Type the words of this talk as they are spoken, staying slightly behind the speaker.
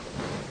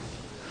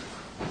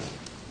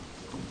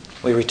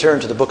We return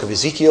to the book of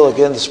Ezekiel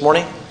again this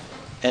morning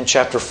and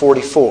chapter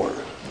 44.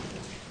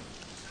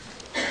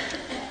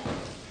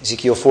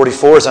 Ezekiel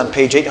 44 is on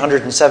page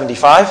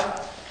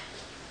 875.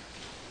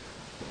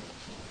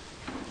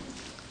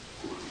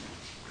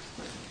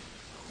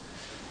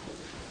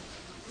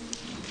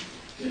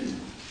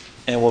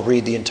 And we'll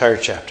read the entire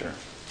chapter.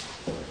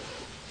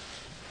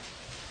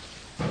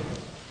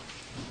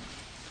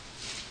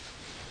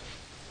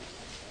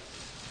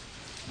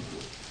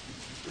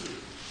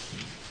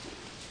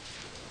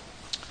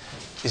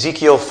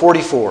 Ezekiel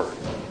 44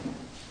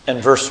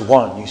 and verse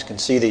 1. You can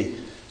see the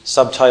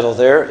subtitle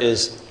there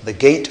is The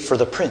Gate for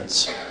the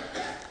Prince.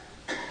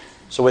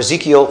 So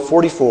Ezekiel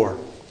 44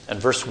 and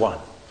verse 1.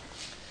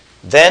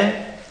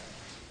 Then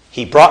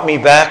he brought me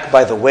back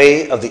by the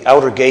way of the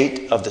outer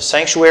gate of the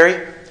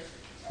sanctuary,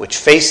 which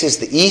faces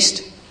the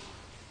east,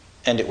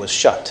 and it was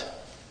shut.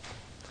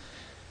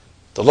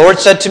 The Lord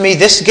said to me,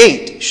 This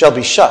gate shall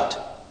be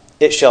shut,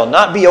 it shall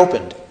not be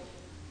opened,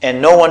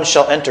 and no one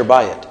shall enter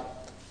by it.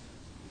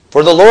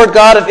 For the Lord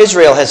God of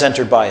Israel has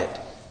entered by it,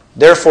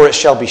 therefore it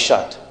shall be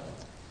shut.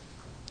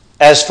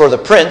 As for the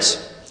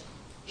prince,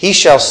 he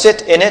shall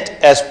sit in it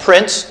as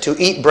prince to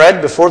eat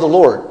bread before the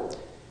Lord.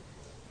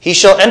 He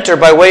shall enter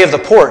by way of the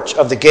porch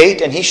of the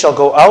gate, and he shall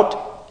go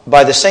out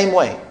by the same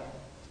way.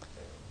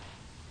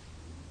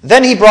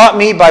 Then he brought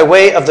me by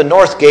way of the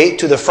north gate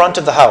to the front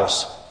of the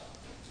house.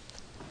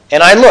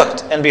 And I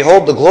looked, and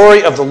behold, the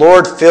glory of the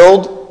Lord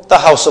filled the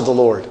house of the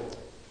Lord,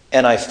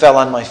 and I fell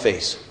on my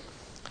face.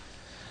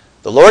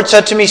 The Lord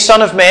said to me,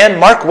 Son of man,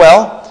 mark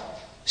well,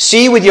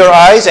 see with your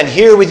eyes and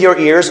hear with your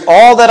ears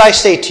all that I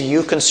say to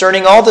you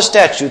concerning all the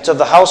statutes of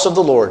the house of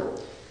the Lord,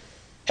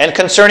 and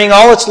concerning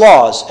all its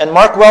laws, and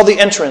mark well the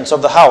entrance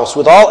of the house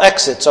with all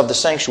exits of the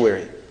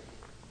sanctuary.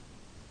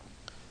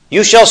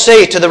 You shall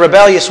say to the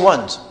rebellious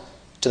ones,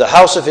 to the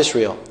house of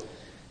Israel,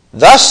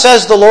 Thus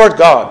says the Lord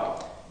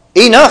God,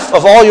 Enough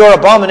of all your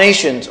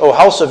abominations, O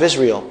house of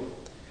Israel,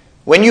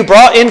 when you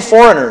brought in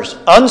foreigners,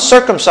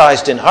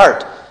 uncircumcised in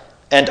heart,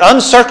 and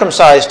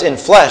uncircumcised in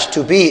flesh,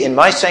 to be in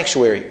my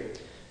sanctuary,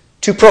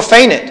 to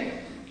profane it,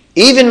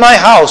 even my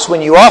house,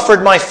 when you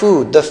offered my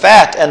food, the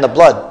fat and the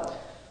blood.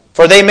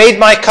 For they made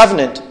my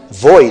covenant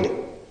void.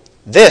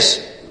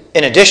 This,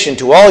 in addition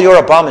to all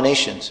your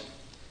abominations.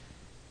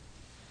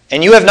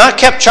 And you have not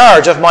kept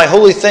charge of my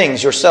holy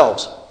things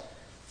yourselves,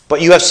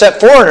 but you have set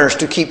foreigners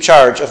to keep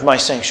charge of my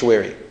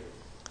sanctuary.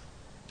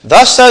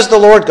 Thus says the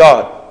Lord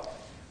God,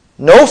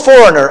 No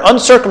foreigner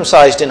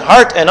uncircumcised in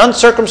heart and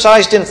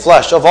uncircumcised in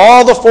flesh of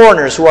all the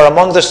foreigners who are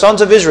among the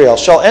sons of Israel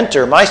shall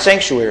enter my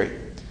sanctuary.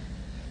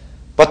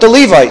 But the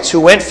Levites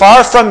who went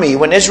far from me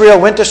when Israel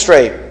went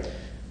astray,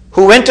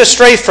 who went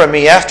astray from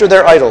me after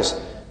their idols,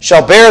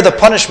 shall bear the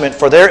punishment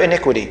for their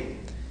iniquity.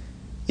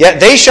 Yet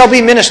they shall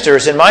be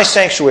ministers in my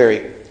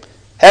sanctuary,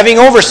 having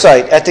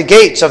oversight at the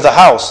gates of the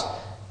house,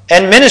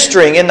 and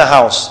ministering in the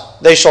house.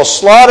 They shall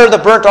slaughter the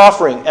burnt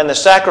offering and the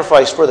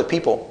sacrifice for the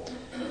people.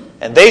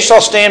 And they shall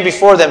stand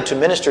before them to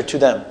minister to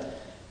them,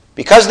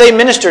 because they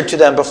ministered to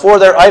them before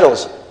their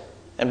idols,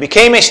 and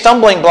became a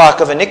stumbling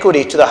block of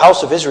iniquity to the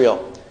house of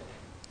Israel.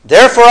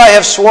 Therefore I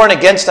have sworn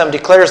against them,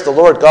 declares the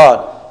Lord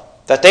God,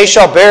 that they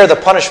shall bear the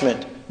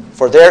punishment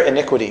for their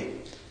iniquity.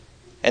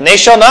 And they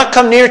shall not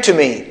come near to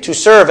me to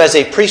serve as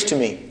a priest to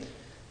me,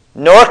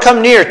 nor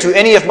come near to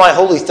any of my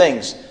holy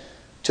things,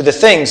 to the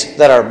things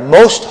that are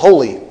most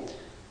holy,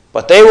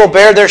 but they will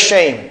bear their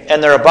shame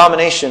and their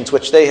abominations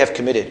which they have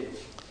committed.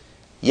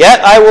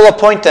 Yet I will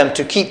appoint them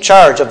to keep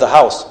charge of the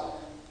house,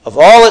 of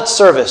all its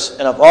service,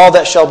 and of all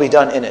that shall be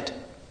done in it.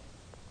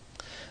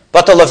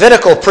 But the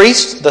Levitical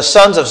priests, the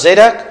sons of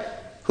Zadok,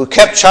 who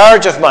kept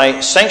charge of my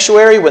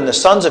sanctuary when the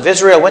sons of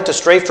Israel went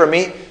astray from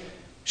me,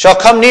 shall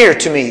come near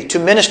to me to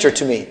minister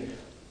to me,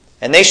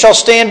 and they shall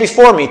stand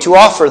before me to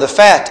offer the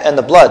fat and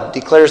the blood,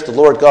 declares the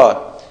Lord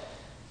God.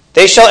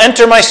 They shall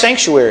enter my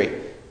sanctuary.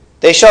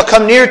 They shall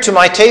come near to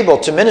my table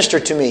to minister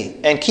to me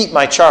and keep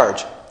my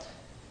charge.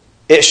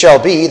 It shall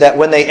be that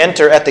when they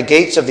enter at the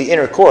gates of the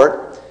inner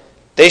court,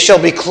 they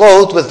shall be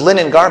clothed with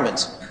linen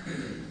garments,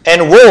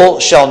 and wool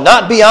shall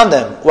not be on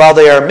them while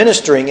they are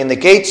ministering in the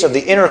gates of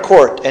the inner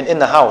court and in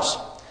the house.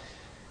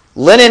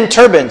 Linen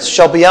turbans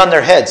shall be on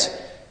their heads,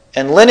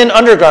 and linen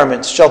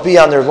undergarments shall be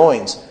on their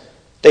loins.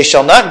 They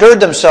shall not gird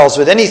themselves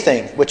with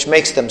anything which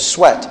makes them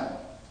sweat.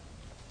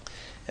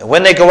 And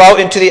when they go out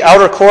into the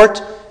outer court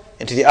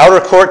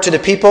to the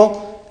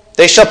people,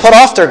 they shall put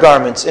off their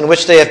garments in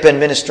which they have been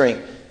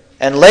ministering,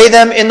 and lay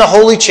them in the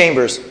holy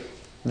chambers.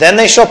 Then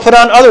they shall put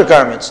on other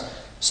garments,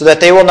 so that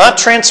they will not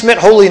transmit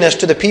holiness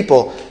to the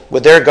people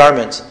with their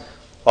garments.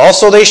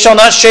 Also they shall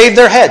not shave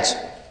their heads,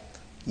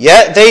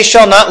 yet they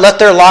shall not let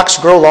their locks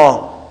grow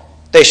long.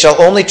 They shall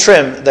only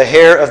trim the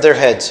hair of their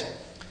heads.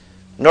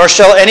 Nor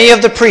shall any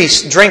of the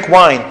priests drink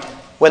wine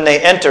when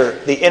they enter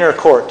the inner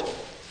court.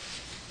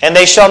 And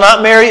they shall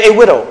not marry a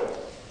widow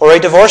or a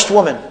divorced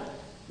woman,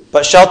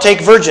 but shall take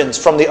virgins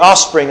from the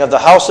offspring of the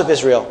house of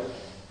Israel,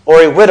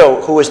 or a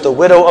widow who is the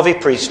widow of a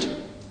priest.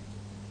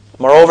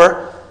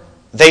 Moreover,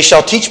 they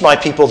shall teach my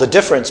people the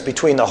difference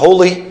between the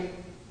holy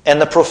and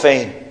the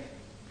profane,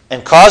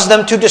 and cause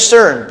them to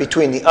discern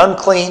between the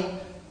unclean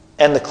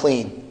and the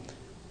clean.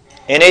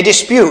 In a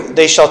dispute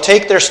they shall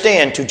take their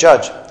stand to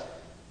judge.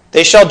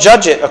 They shall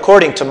judge it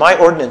according to my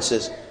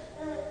ordinances.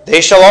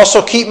 They shall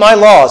also keep my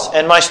laws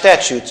and my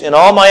statutes in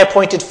all my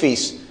appointed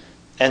feasts,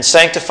 and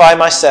sanctify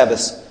my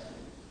Sabbaths.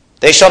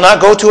 They shall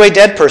not go to a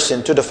dead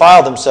person to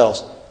defile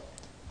themselves.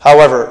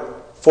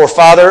 However, for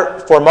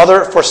father, for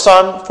mother, for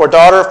son, for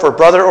daughter, for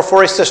brother, or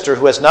for a sister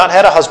who has not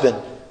had a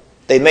husband,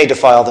 they may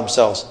defile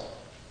themselves.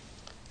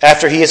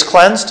 After he is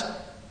cleansed,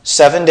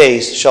 7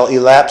 days shall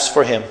elapse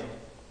for him.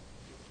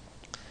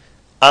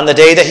 On the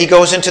day that he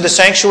goes into the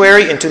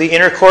sanctuary, into the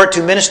inner court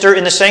to minister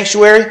in the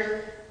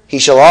sanctuary, he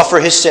shall offer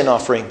his sin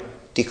offering,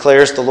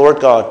 declares the Lord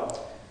God.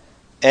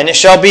 And it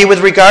shall be with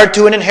regard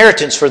to an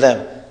inheritance for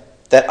them,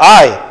 that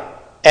I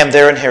am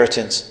their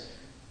inheritance.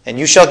 And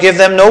you shall give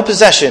them no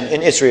possession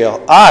in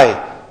Israel.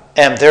 I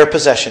am their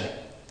possession.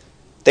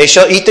 They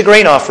shall eat the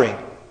grain offering,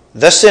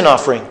 the sin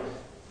offering,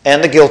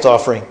 and the guilt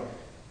offering.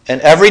 And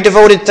every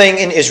devoted thing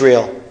in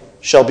Israel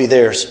shall be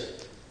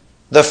theirs.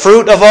 The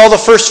fruit of all the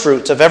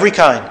firstfruits of every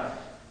kind,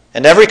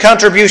 and every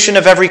contribution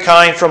of every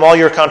kind from all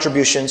your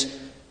contributions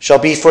shall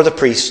be for the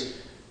priest.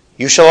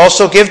 You shall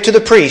also give to the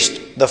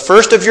priest the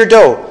first of your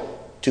dough,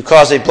 to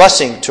cause a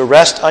blessing to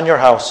rest on your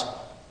house.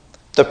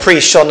 The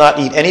priest shall not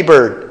eat any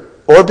bird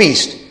or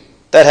beast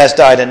that has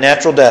died a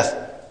natural death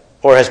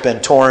or has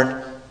been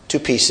torn to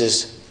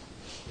pieces.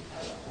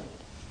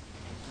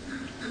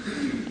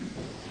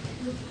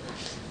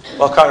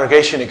 Well,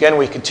 congregation, again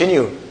we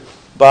continue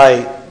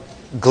by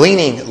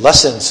gleaning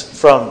lessons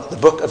from the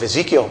book of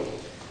Ezekiel.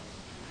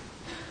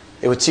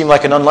 It would seem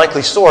like an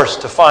unlikely source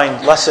to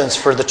find lessons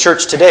for the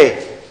church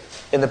today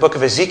in the book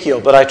of Ezekiel,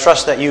 but I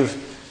trust that you've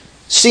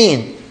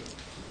seen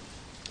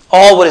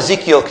all what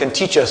Ezekiel can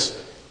teach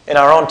us in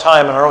our own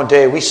time and our own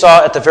day. We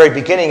saw at the very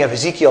beginning of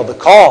Ezekiel the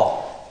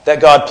call that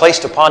God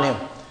placed upon him,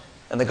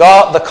 and the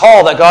call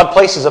that God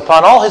places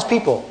upon all his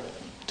people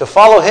to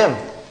follow him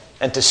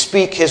and to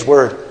speak his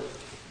word.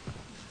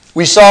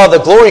 We saw the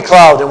glory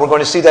cloud, and we're going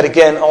to see that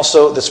again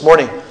also this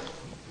morning.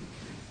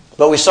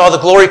 But we saw the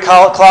glory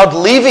cloud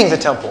leaving the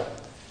temple.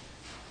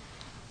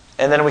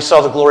 And then we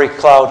saw the glory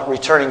cloud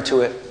returning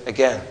to it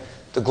again.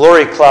 The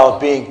glory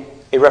cloud being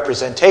a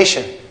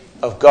representation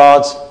of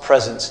God's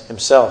presence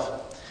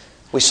himself.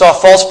 We saw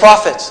false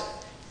prophets.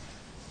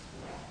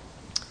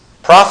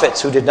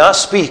 Prophets who did not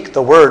speak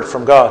the word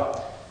from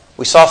God.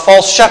 We saw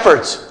false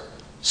shepherds,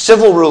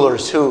 civil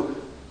rulers who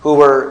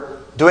were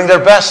doing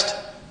their best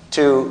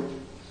to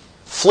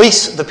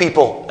fleece the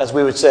people, as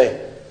we would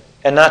say,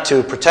 and not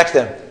to protect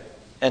them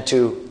and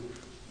to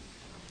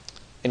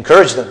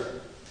encourage them.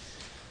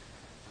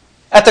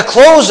 At the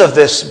close of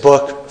this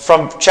book,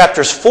 from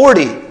chapters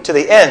 40 to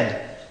the end,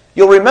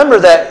 you'll remember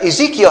that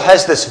Ezekiel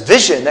has this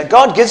vision, that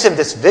God gives him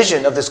this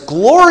vision of this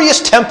glorious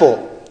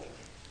temple.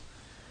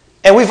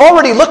 And we've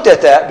already looked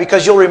at that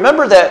because you'll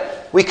remember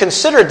that we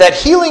considered that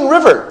healing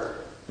river.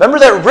 Remember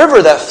that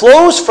river that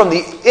flows from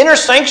the inner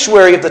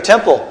sanctuary of the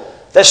temple,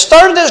 that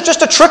started as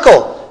just a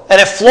trickle, and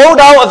it flowed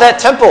out of that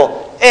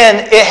temple, and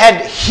it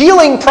had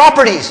healing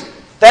properties,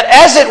 that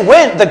as it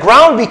went, the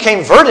ground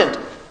became verdant,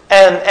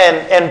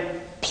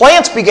 and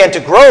plants began to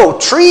grow,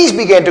 trees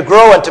began to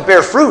grow and to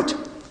bear fruit.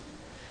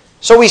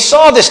 So we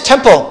saw this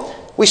temple,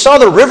 we saw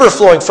the river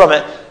flowing from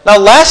it. Now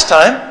last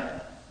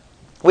time,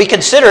 we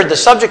considered the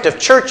subject of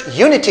church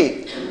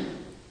unity.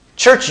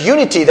 Church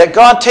unity, that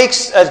God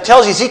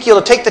tells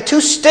Ezekiel to take the two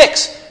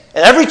sticks,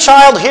 and every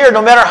child here,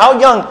 no matter how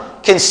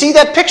young, can see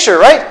that picture,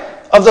 right?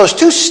 Of those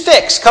two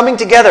sticks coming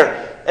together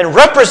and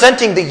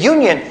representing the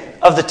union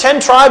of the 10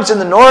 tribes in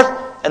the north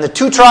and the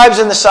 2 tribes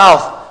in the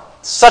south.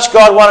 Such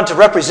God wanted to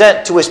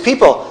represent to his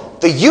people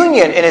the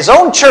union in his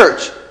own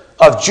church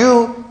of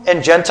Jew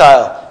and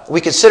Gentile.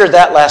 We considered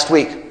that last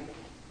week.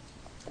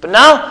 But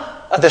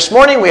now, this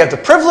morning, we have the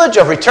privilege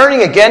of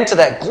returning again to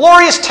that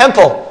glorious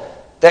temple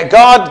that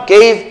God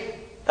gave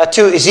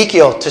to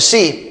Ezekiel to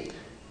see.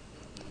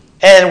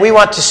 And we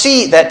want to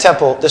see that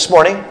temple this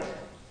morning,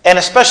 and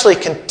especially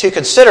to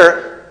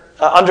consider,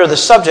 under the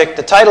subject,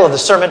 the title of the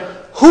sermon,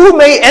 who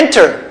may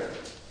enter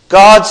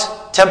God's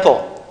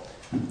temple?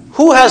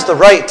 Who has the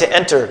right to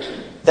enter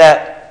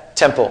that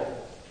temple?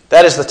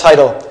 That is the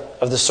title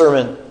of the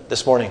sermon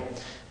this morning.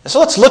 And so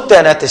let's look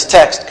then at this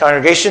text,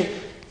 congregation.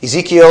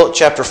 Ezekiel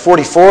chapter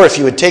 44. If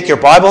you would take your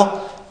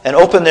Bible and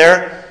open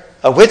there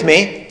with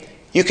me,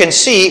 you can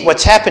see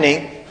what's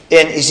happening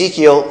in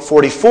Ezekiel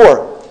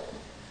 44.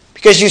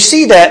 Because you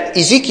see that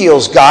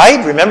Ezekiel's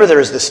guide, remember there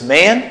is this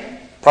man,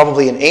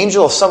 probably an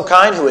angel of some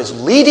kind, who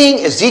is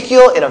leading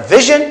Ezekiel in a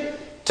vision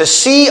to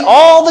see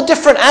all the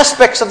different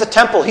aspects of the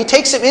temple. He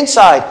takes him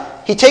inside.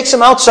 He takes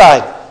him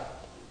outside.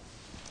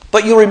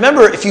 But you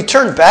remember, if you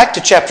turn back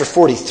to chapter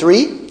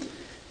 43,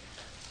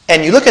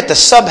 and you look at the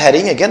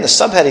subheading, again, the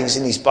subheadings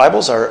in these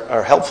Bibles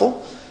are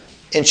helpful.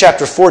 In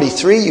chapter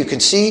 43, you can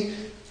see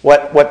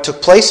what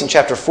took place in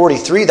chapter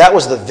 43. That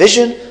was the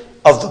vision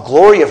of the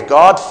glory of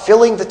God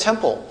filling the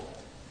temple.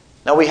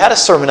 Now, we had a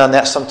sermon on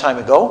that some time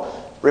ago.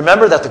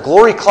 Remember that the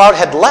glory cloud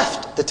had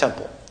left the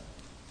temple.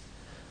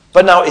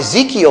 But now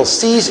Ezekiel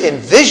sees in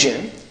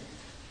vision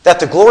that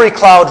the glory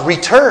cloud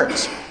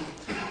returns.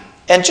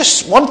 And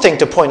just one thing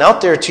to point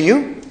out there to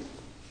you,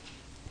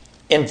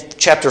 in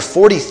chapter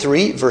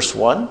 43, verse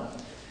 1,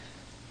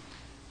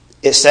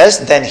 it says,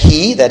 "Then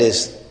he," that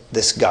is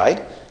this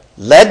guide,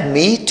 "led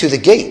me to the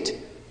gate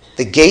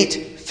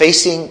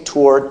facing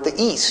toward the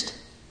east."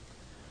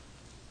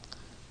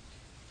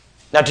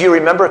 Now, do you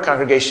remember,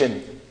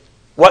 congregation,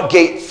 what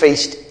gate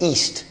faced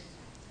east?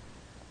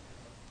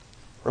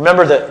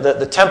 Remember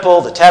the temple,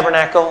 the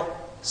tabernacle,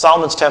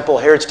 Solomon's temple,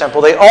 Herod's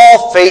temple, they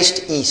all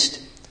faced east,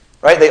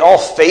 right? They all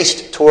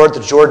faced toward the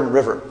Jordan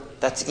River.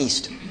 That's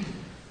east.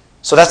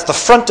 So that's the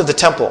front of the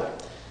temple.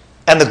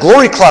 And the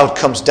glory cloud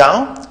comes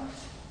down,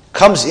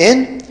 comes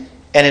in,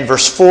 and in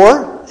verse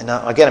 4, and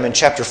now, again, I'm in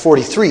chapter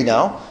 43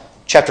 now,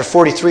 chapter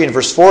 43 and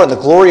verse 4, "And the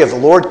glory of the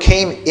Lord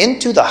came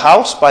into the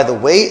house by the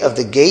way of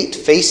the gate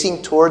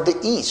facing toward the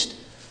east."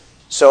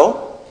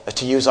 So,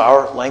 to use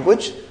our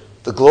language,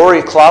 the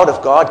glory cloud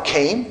of God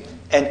came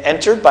and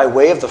entered by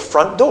way of the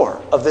front door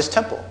of this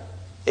temple.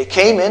 It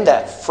came in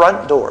that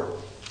front door.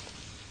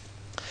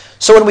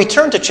 So when we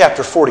turn to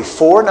chapter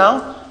 44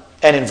 now,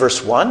 and in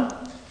verse 1,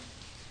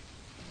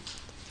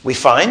 we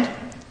find,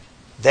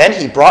 "Then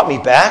he brought me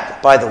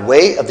back by the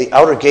way of the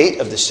outer gate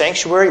of the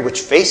sanctuary,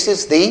 which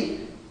faces the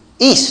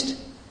east."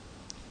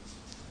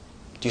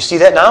 Do you see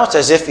that now? It's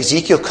as if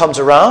Ezekiel comes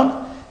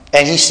around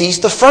and he sees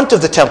the front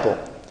of the temple.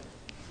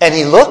 And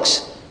he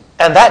looks,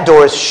 and that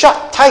door is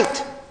shut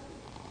tight.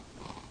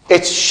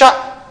 It's shut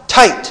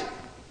tight.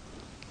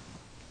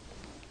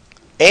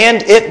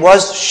 And it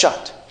was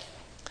shut.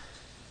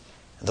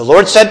 The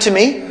Lord said to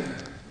me,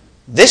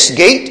 "This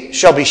gate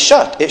shall be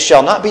shut, it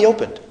shall not be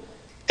opened,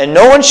 and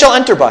no one shall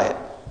enter by it.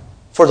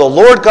 For the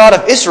Lord God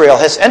of Israel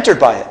has entered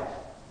by it.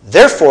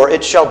 Therefore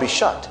it shall be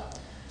shut."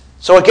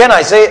 So again,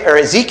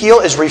 Ezekiel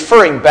is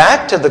referring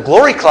back to the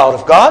glory cloud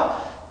of God,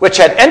 which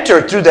had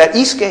entered through that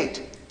east gate.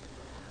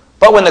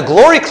 But when the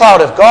glory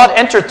cloud of God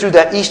entered through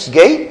that east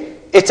gate,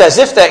 it's as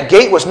if that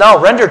gate was now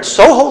rendered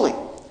so holy.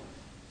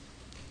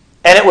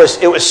 And it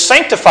was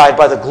sanctified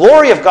by the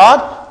glory of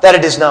God that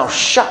it is now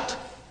shut.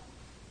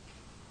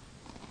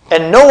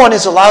 And no one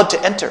is allowed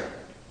to enter.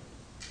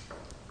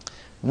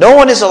 No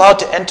one is allowed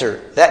to enter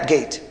that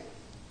gate.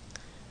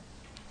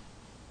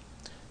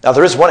 Now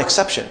there is one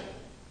exception.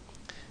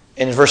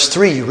 In verse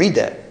 3 you read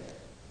that.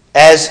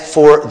 "As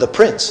for the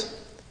prince,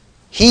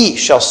 he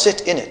shall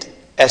sit in it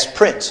as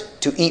prince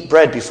to eat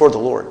bread before the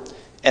Lord."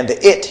 And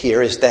the "it"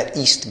 here is that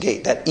east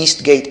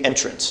gate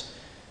entrance.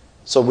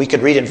 So we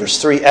could read in verse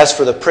 3, "As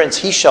for the prince,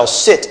 he shall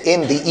sit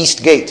in the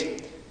east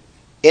gate,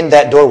 in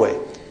that doorway,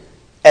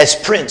 as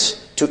prince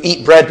to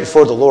eat bread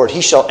before the Lord.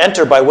 He shall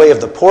enter by way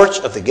of the porch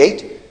of the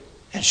gate,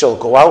 and shall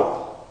go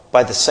out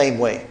by the same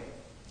way."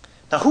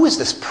 Now who is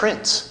this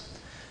prince?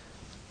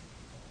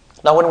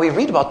 Now when we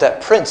read about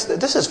that prince,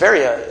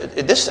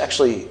 this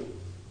actually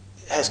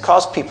has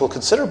caused people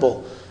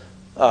considerable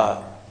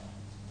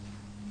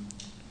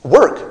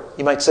work,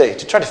 you might say,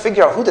 to try to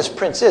figure out who this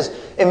prince is.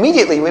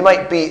 Immediately we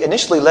might be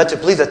initially led to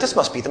believe that this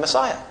must be the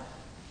Messiah.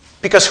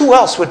 Because who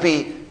else would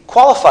be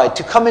qualified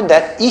to come in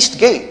that east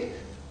gate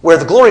where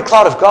the glory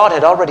cloud of God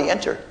had already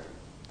entered?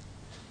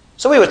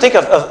 So we would think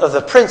of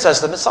the prince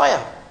as the Messiah.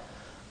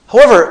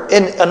 However,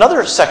 in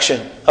another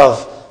section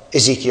of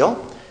Ezekiel,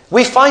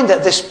 we find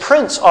that this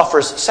prince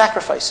offers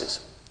sacrifices.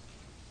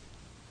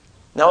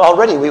 Now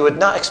already we would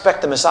not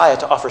expect the Messiah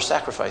to offer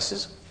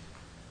sacrifices.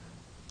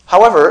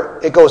 However,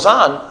 it goes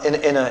on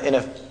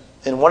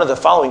in one of the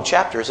following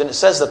chapters, and it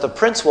says that the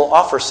prince will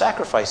offer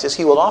sacrifices.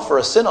 He will offer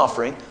a sin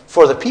offering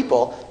for the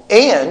people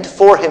and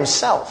for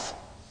himself.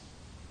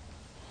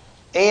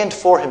 And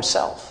for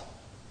himself.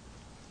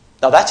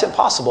 Now that's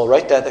impossible,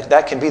 right?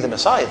 That can be the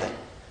Messiah then.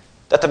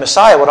 That the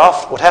Messiah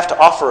would have to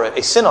offer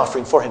a sin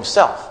offering for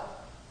himself.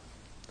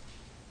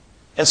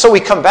 And so we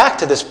come back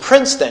to this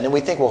prince then, and we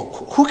think,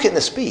 well, who can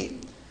this be?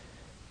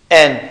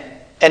 And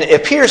it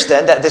appears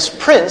then that this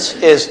prince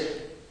is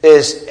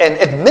an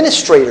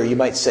administrator, you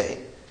might say,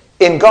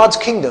 in God's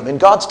kingdom, in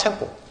God's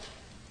temple.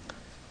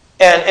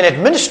 And an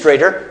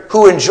administrator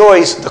who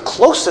enjoys the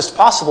closest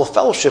possible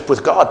fellowship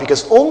with God,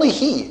 because only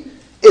he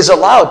is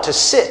allowed to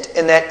sit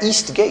in that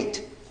east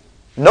gate.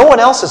 No one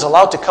else is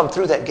allowed to come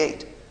through that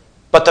gate.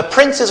 But the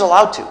prince is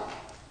allowed to.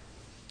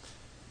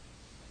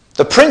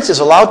 The prince is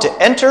allowed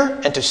to enter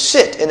and to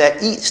sit in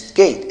that east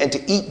gate and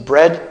to eat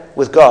bread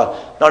with God.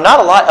 Now, not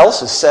a lot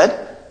else is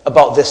said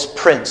about this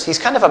prince. He's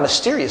kind of a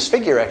mysterious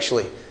figure,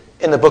 actually,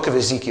 in the book of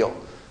Ezekiel.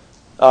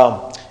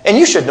 And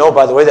you should know,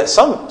 by the way, that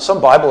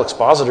some Bible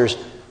expositors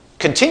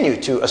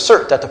continue to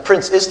assert that the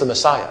prince is the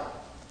Messiah.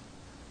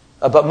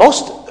 But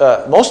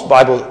most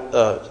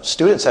Bible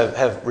students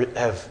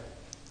have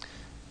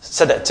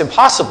said that it's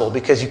impossible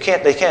because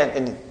they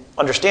can't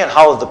understand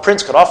how the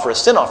prince could offer a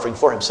sin offering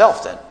for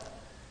himself then,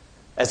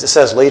 as it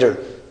says later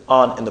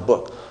on in the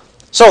book.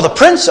 So the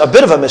prince, a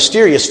bit of a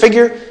mysterious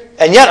figure,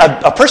 and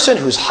yet a person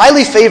who's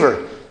highly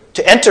favored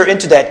to enter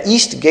into that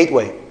east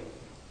gateway.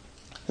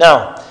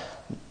 Now,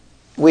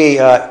 we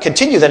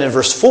continue then in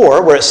verse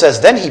 4 where it says,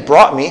 "Then he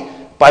brought me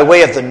by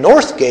way of the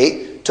north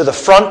gate to the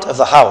front of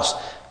the house.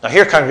 Now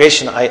here,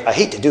 congregation, I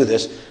hate to do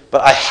this, but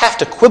I have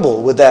to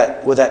quibble with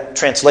that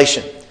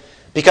translation.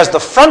 Because the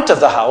front of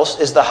the house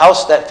is the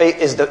house that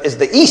is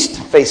the east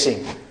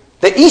facing.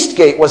 The east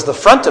gate was the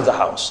front of the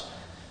house.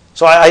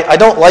 So I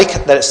don't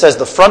like that it says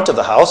the front of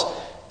the house.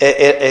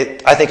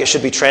 I think it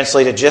should be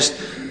translated just,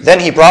 then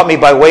he brought me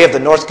by way of the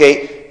north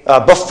gate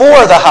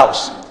before the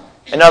house.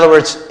 In other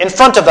words, in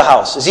front of the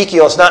house.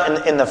 Ezekiel is not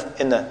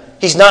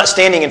he's not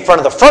standing in front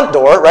of the front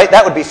door, right?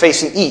 That would be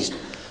facing east.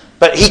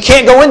 But he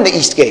can't go in the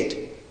east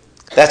gate.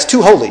 That's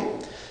too holy.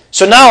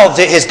 So now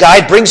his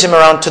guide brings him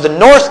around to the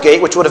north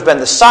gate, which would have been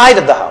the side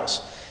of the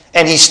house.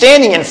 And he's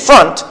standing in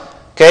front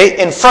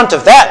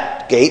of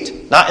that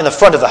gate, not in the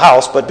front of the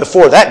house, but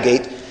before that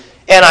gate.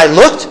 And I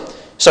looked,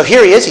 so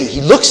here he is,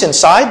 he looks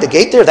inside the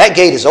gate there, that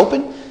gate is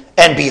open,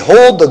 and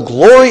behold, the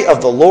glory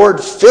of the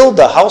Lord filled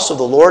the house of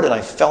the Lord, and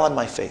I fell on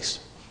my face.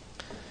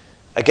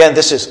 Again,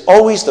 this is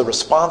always the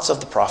response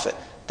of the prophet,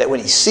 that when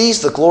he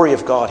sees the glory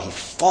of God, he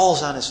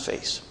falls on his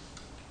face.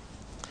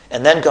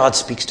 And then God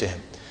speaks to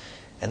him.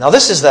 And now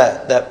this is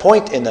that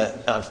point in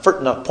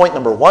point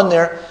number 1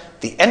 there,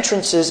 the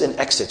entrances and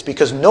exits.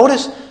 Because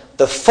notice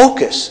the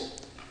focus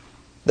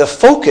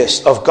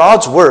of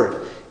God's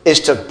word is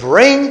to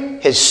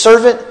bring his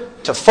servant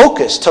to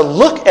focus, to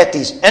look at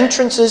these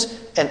entrances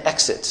and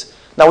exits.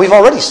 Now we've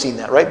already seen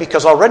that, right?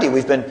 Because already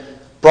we've been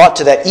brought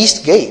to that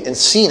east gate and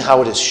seen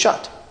how it is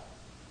shut.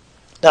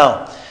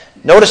 Now,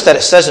 notice that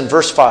it says in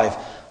verse 5,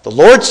 the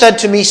Lord said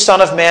to me,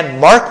 Son of man,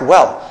 mark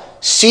well.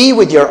 See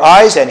with your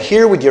eyes and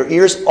hear with your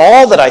ears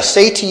all that I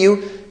say to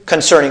you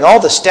concerning all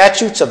the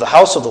statutes of the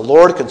house of the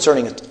Lord,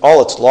 concerning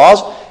all its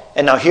laws.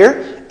 And now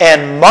here,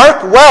 and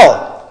mark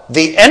well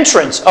the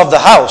entrance of the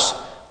house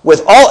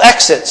with all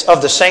exits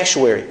of the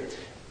sanctuary.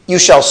 You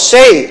shall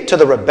say to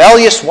the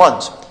rebellious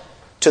ones,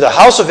 to the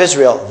house of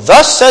Israel,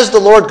 thus says the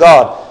Lord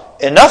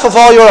God, enough of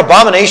all your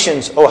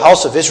abominations, O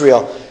house of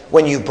Israel,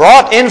 when you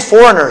brought in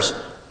foreigners,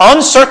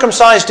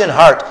 uncircumcised in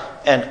heart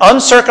and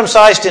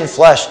uncircumcised in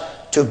flesh,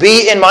 to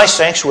be in my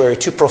sanctuary,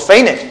 to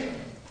profane it,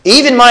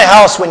 even my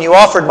house when you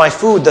offered my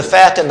food, the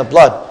fat and the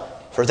blood,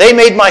 for they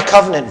made my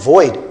covenant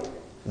void.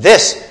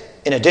 This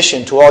in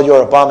addition to all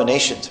your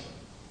abominations.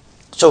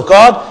 So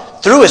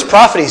God, through his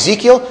prophet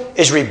Ezekiel,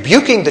 is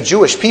rebuking the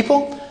Jewish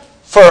people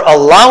for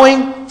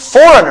allowing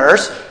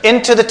foreigners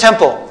into the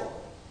temple.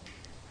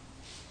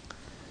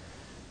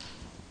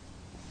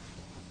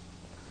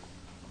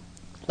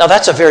 Now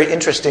that's a very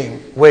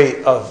interesting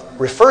way of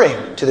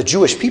referring to the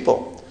Jewish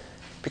people.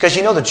 Because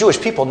you know the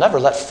Jewish people never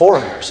let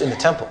foreigners in the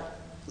temple.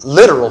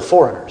 Literal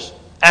foreigners.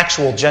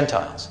 Actual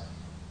Gentiles.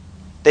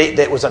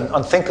 It was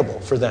unthinkable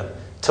for them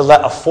to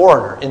let a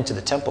foreigner into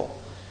the temple.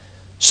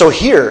 So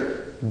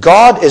here,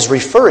 God is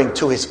referring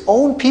to his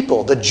own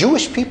people, the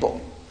Jewish people.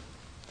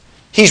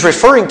 He's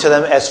referring to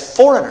them as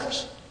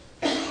foreigners.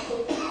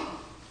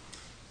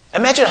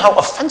 Imagine how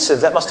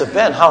offensive that must have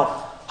been.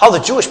 How the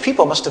Jewish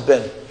people must have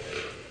been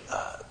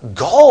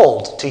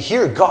galled to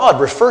hear God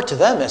refer to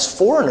them as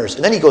foreigners.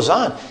 And then he goes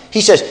on. He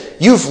says,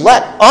 you've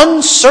let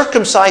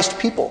uncircumcised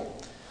people,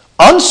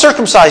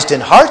 uncircumcised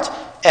in heart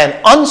and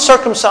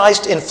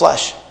uncircumcised in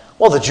flesh.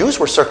 Well, the Jews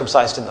were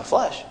circumcised in the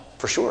flesh,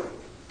 for sure.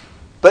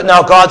 But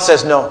now God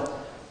says, no,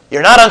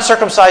 you're not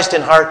uncircumcised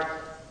in heart.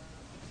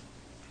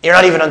 You're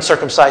not even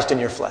uncircumcised in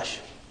your flesh.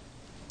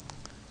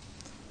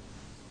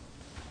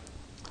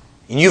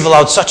 And you've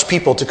allowed such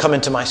people to come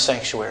into my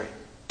sanctuary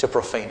to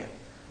profane it.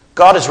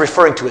 God is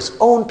referring to his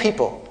own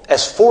people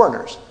as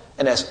foreigners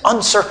and as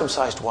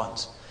uncircumcised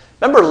ones.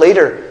 Remember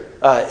later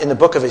in the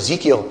book of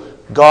Ezekiel,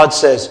 God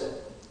says,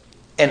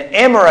 an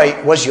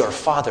Amorite was your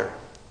father,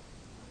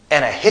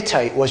 and a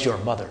Hittite was your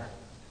mother.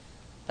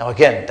 Now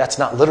again, that's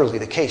not literally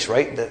the case,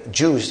 right? The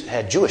Jews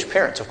had Jewish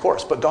parents, of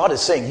course, but God is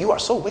saying you are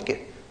so wicked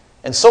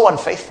and so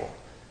unfaithful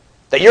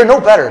that you're no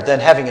better than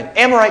having an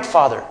Amorite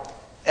father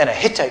and a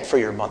Hittite for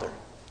your mother.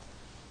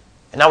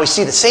 And now we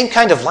see the same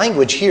kind of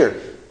language here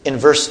in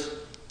verse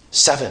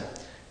 7.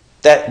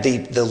 That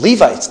the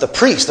Levites, the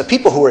priests, the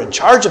people who were in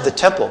charge of the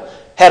temple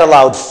had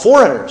allowed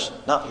foreigners,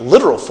 not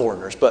literal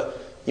foreigners,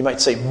 but you might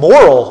say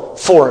moral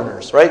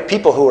foreigners, right?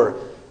 People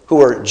who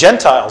were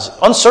Gentiles,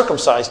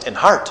 uncircumcised in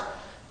heart.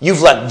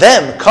 You've let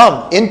them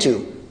come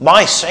into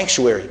my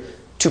sanctuary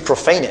to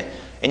profane it.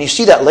 And you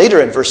see that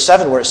later in verse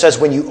 7 where it says,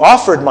 when you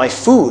offered my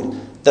food,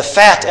 the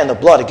fat and the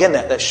blood. Again,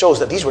 that shows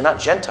that these were not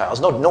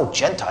Gentiles. No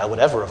Gentile would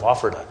ever have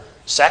offered a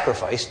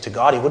sacrifice to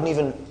God. He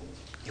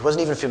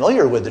wasn't even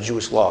familiar with the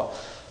Jewish law.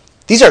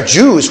 These are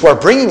Jews who are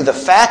bringing the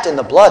fat and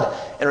the blood.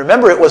 And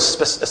remember, it was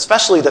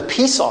especially the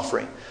peace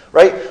offering,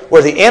 right?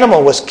 Where the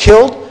animal was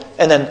killed,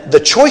 and then the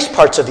choice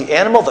parts of the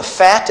animal, the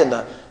fat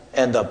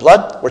and the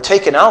blood, were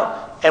taken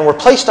out and were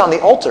placed on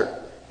the altar.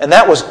 And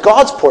that was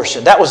God's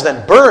portion. That was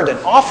then burned and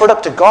offered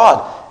up to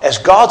God as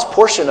God's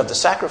portion of the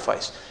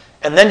sacrifice.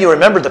 And then you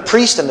remember the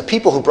priest and the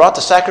people who brought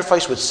the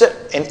sacrifice would sit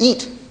and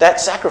eat that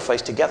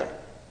sacrifice together.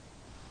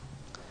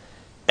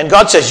 And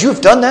God says,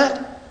 you've done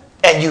that,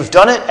 and you've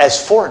done it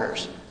as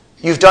foreigners.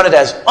 You've done it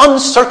as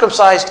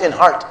uncircumcised in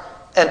heart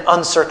and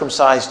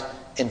uncircumcised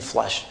in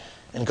flesh.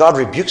 And God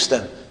rebukes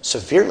them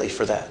severely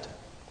for that.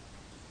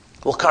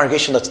 Well,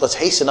 congregation, let's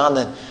hasten on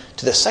then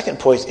to the second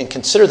point and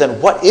consider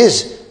then what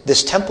is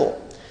this temple.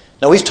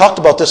 Now, we've talked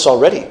about this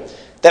already,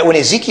 that when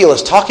Ezekiel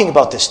is talking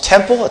about this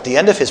temple at the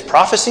end of his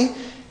prophecy,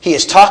 he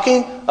is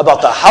talking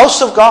about the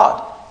house of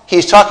God. He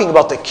is talking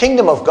about the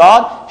kingdom of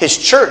God, his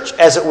church,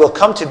 as it will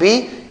come to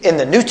be in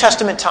the New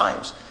Testament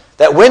times.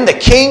 That when the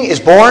King is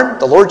born,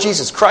 the Lord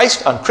Jesus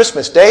Christ, on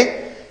Christmas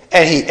Day,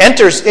 and he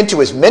enters into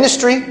his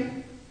ministry,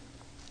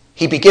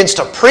 he begins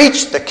to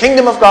preach the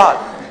kingdom of God.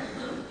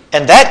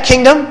 And that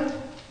kingdom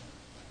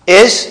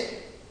is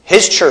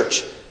his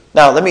church.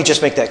 Now, let me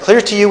just make that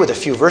clear to you with a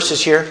few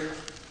verses here.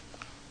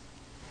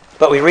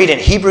 But we read in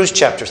Hebrews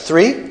chapter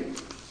 3.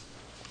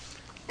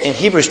 In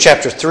Hebrews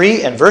chapter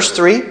 3 and verse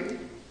 3,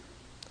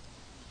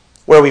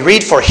 where we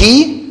read, "For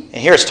he,"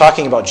 and here it's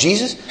talking about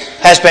Jesus,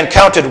 "has been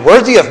counted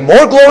worthy of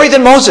more glory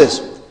than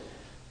Moses,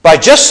 by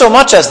just so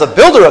much as the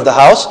builder of the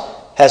house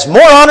has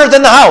more honor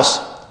than the house.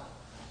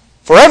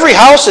 For every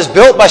house is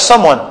built by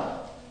someone,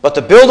 but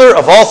the builder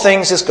of all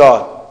things is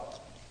God.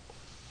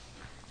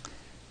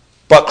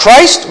 But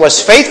Christ was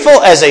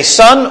faithful as a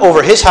son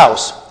over his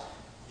house."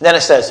 And then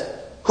it says,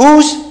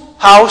 "Whose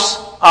house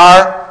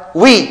are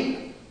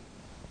we?"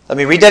 Let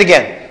me read that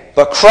again.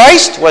 "But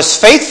Christ was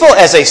faithful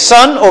as a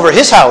son over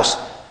his house."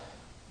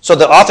 So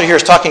the author here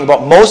is talking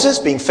about Moses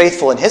being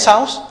faithful in his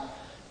house.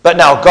 But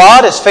now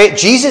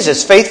Jesus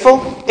is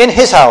faithful in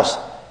his house.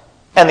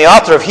 And the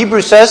author of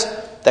Hebrews says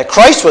that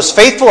Christ was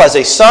faithful as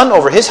a son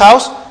over his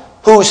house.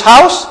 Whose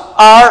house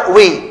are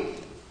we?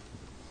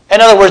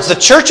 In other words, the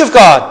church of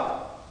God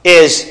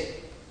is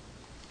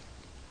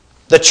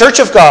the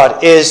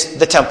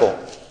temple,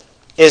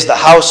 is the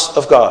house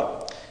of God.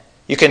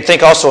 You can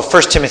think also of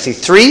 1 Timothy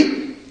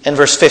 3 and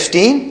verse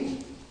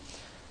 15.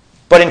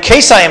 "But in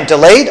case I am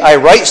delayed, I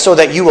write so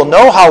that you will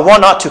know how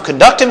one ought to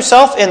conduct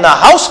himself in the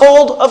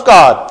household of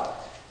God,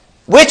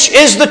 which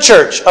is the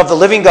church of the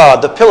living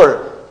God, the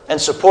pillar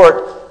and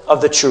support of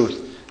the truth."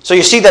 So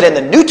you see that in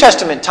the New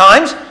Testament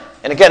times,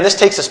 and again, this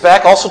takes us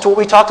back also to what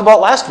we talked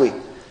about last week,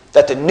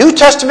 that the New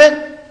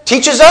Testament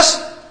teaches us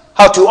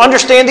how to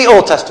understand the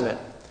Old Testament.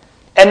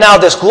 And now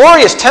this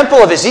glorious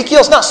temple of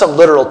Ezekiel is not some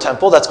literal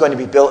temple that's going to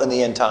be built in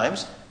the end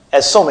times,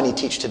 as so many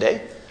teach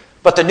today.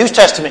 But the New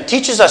Testament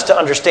teaches us to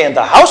understand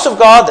the house of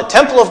God, the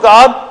temple of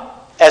God,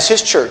 as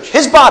his church,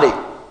 his body.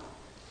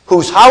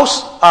 Whose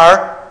house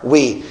are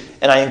we?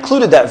 And I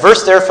included that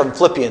verse there from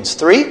Philippians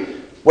 3,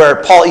 where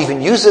Paul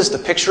even uses the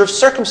picture of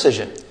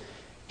circumcision.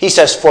 He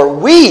says, "For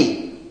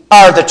we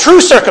are the true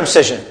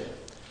circumcision,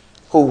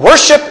 who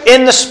worship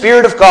in the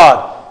Spirit of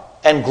God,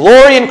 and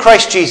glory in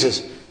Christ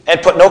Jesus,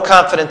 and put no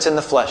confidence in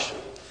the flesh."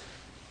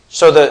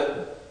 So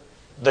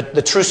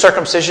the true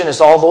circumcision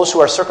is all those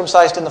who are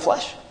circumcised in the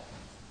flesh?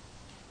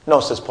 No,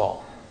 says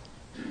Paul.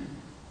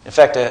 In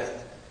fact,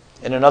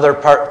 in another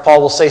part, Paul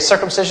will say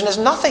circumcision is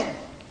nothing.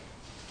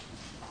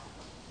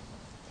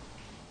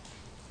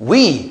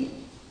 We,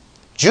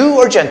 Jew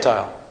or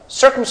Gentile,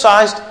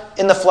 circumcised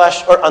in the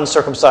flesh or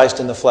uncircumcised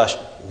in the flesh,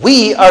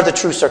 we are the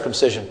true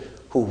circumcision,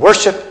 who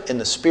worship in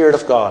the Spirit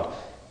of God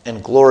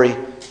and glory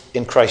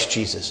in Christ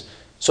Jesus.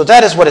 So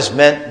that is what is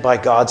meant by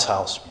God's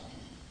house.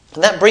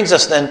 And that brings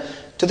us then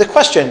to the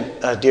question,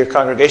 dear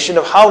congregation,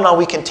 of how now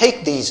we can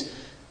take this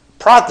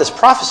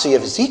prophecy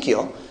of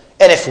Ezekiel,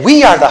 and if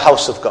we are the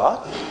house of God,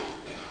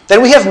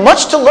 then we have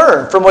much to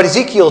learn from what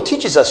Ezekiel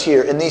teaches us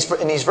here in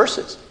these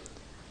verses.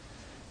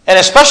 And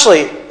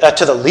especially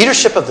to the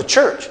leadership of the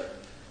church,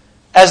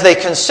 as they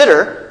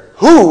consider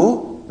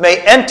who may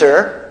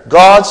enter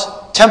God's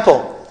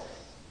temple.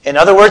 In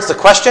other words, the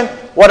question,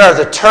 what are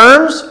the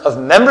terms of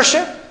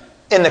membership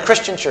in the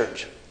Christian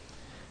church?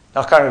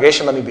 Now,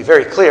 congregation, let me be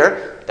very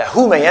clear that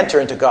who may enter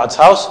into God's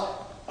house?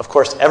 Of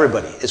course,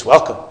 everybody is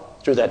welcome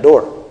through that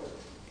door.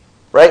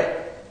 Right?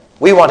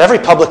 We want every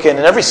publican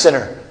and every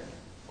sinner,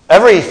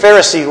 every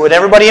Pharisee and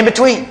everybody in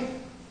between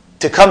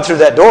to come through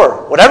that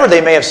door. Whatever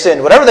they may have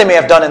sinned, whatever they may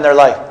have done in their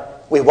life,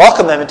 we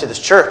welcome them into this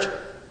church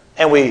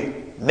and we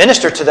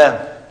minister to them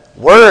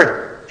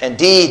word and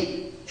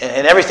deed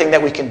and everything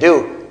that we can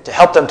do to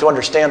help them to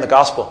understand the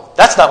gospel.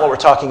 That's not what we're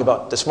talking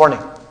about this morning.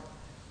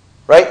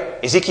 Right?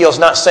 Ezekiel's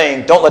not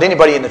saying, don't let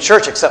anybody in the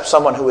church except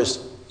someone who is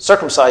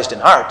circumcised in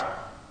heart.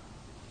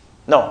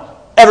 No.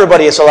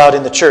 Everybody is allowed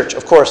in the church.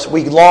 Of course,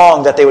 we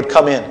long that they would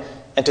come in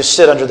and to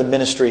sit under the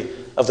ministry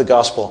of the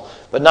gospel.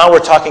 But now we're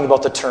talking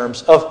about the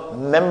terms of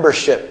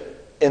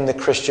membership in the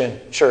Christian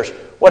church.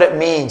 What it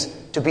means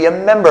to be a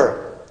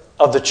member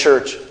of the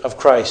church of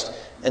Christ.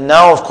 And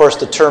now, of course,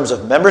 the terms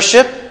of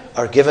membership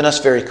are given us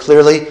very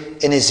clearly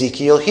in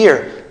Ezekiel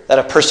here. That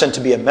a person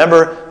to be a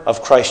member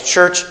of Christ's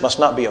church must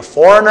not be a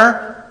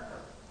foreigner,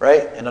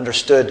 right, and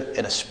understood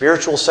in a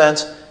spiritual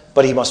sense,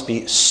 but he must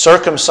be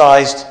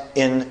circumcised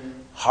in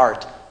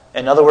heart.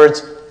 In other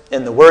words,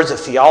 in the words of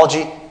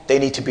theology, they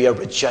need to be a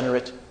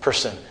regenerate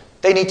person.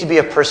 They need to be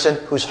a person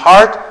whose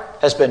heart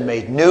has been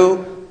made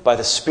new by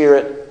the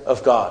Spirit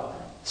of God.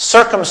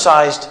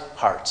 Circumcised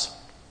hearts.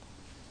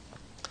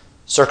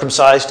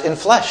 Circumcised in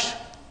flesh.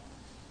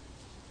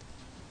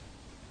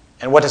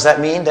 And what does that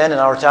mean then in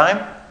our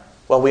time?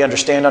 Well, we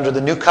understand under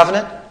the new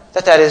covenant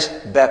that is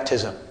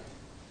baptism.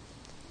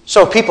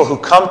 So people who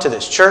come to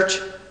this church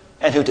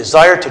and who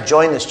desire to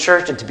join this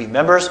church and to be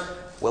members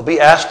will be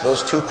asked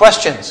those two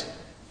questions.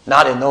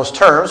 Not in those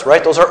terms,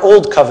 right? Those are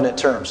old covenant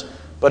terms.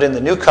 But in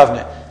the new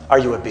covenant, are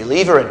you a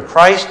believer in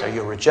Christ? Are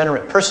you a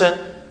regenerate person?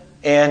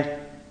 And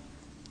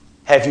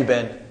have you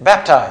been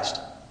baptized?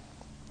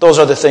 Those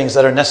are the things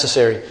that are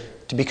necessary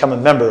to become a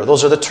member.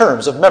 Those are the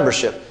terms of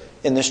membership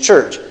in this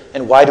church.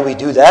 And why do we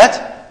do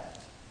that?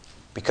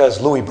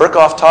 Because Louis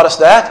Berkhoff taught us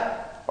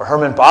that? Or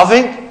Herman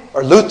Bavinck?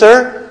 Or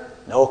Luther?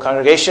 No,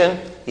 congregation.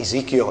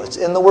 Ezekiel. It's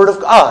in the Word of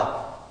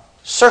God.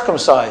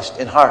 Circumcised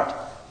in heart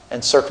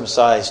and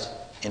circumcised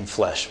in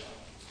flesh.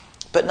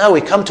 But now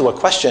we come to a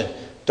question,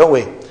 don't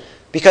we?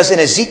 Because in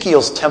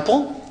Ezekiel's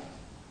temple,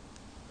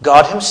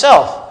 God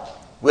himself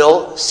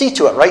will see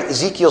to it, right?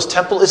 Ezekiel's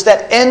temple is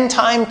that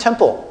end-time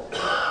temple.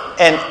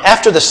 And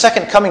after the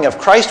second coming of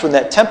Christ, when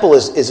that temple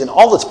is in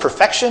all its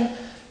perfection,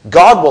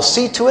 God will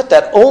see to it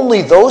that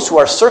only those who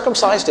are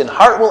circumcised in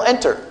heart will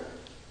enter.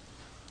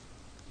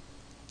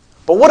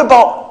 But what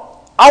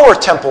about our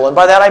temple? And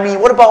by that I mean,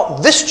 what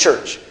about this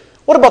church?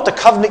 What about the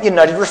Covenant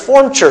United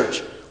Reformed Church?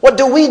 What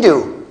do we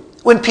do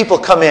when people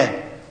come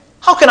in?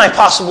 How can I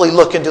possibly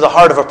look into the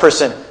heart of a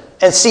person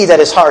and see that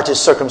his heart is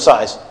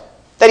circumcised?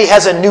 That he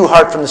has a new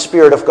heart from the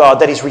Spirit of God,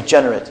 that he's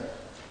regenerate?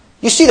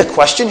 You see the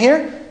question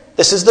here?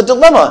 This is the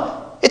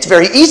dilemma. It's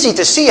very easy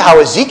to see how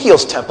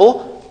Ezekiel's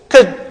temple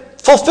could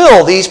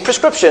fulfill these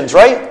prescriptions,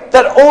 right?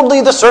 That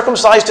only the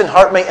circumcised in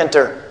heart may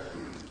enter.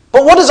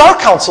 But what does our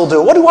council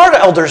do? What do our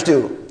elders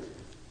do?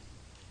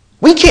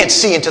 We can't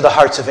see into the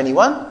hearts of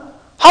anyone.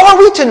 How are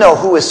we to know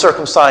who is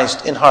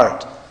circumcised in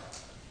heart?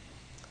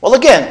 Well,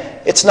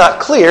 again, it's not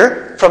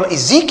clear from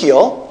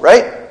Ezekiel,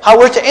 right, how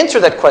we're to answer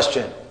that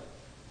question.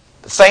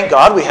 But thank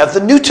God we have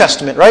the New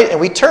Testament, right? And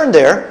we turn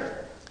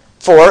there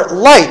for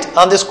light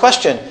on this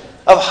question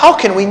of how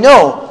can we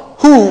know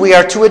who we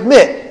are to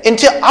admit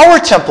into our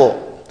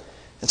temple.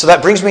 And so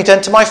that brings me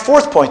then to my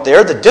fourth point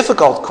there, the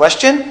difficult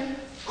question: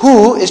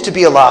 who is to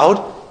be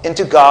allowed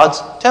into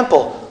God's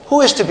temple?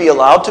 Who is to be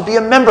allowed to be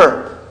a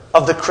member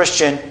of the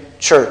Christian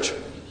church?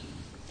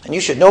 And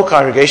you should know,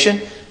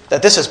 congregation,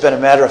 that this has been a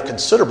matter of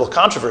considerable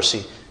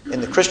controversy in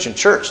the Christian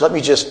church. Let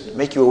me just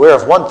make you aware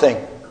of one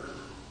thing.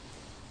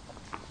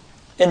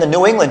 In the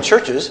New England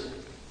churches,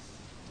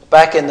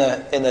 back in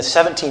the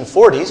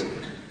 1740s,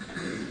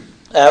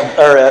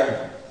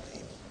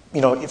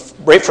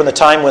 right from the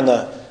time when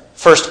the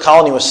first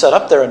colony was set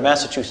up there in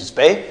Massachusetts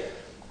Bay,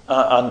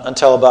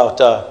 until about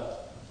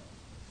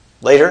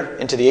later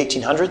into the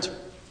 1800s,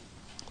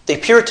 the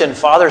Puritan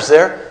fathers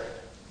there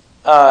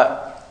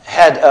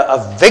had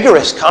a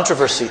vigorous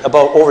controversy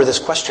over this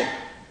question.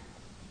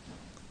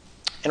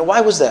 And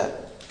why was that?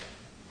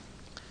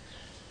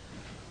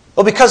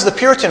 Well, because the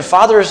Puritan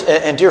fathers,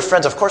 and dear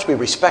friends, of course we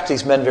respect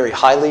these men very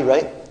highly,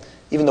 right?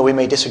 Even though we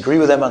may disagree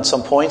with them on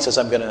some points, as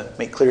I'm going to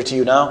make clear to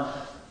you now,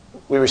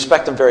 we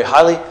respect them very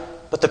highly.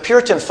 But the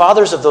Puritan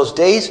fathers of those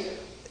days,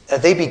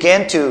 they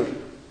began to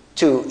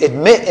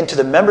admit into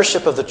the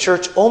membership of the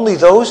church only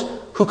those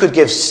who could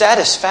give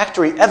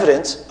satisfactory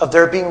evidence of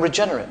their being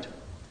regenerate,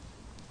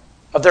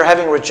 of their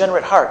having a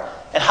regenerate heart.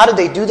 And how did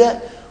they do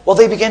that? Well,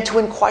 they began to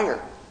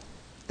inquire.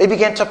 They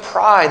began to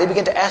pry. They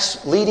began to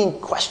ask leading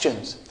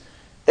questions.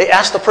 They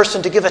asked the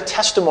person to give a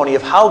testimony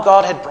of how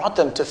God had brought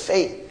them to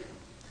faith.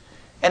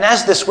 And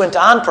as this went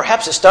on,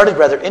 perhaps it started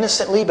rather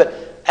innocently, but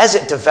as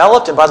it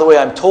developed, and by the way,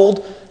 I'm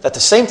told that the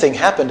same thing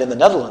happened in the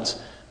Netherlands.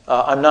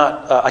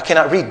 I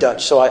cannot read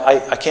Dutch, so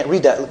I can't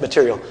read that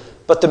material.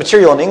 But the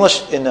material in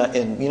English in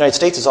the United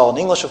States is all in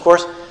English, of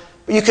course.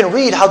 But you can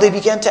read how they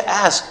began to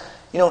ask,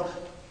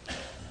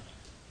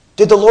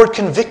 did the Lord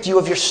convict you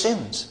of your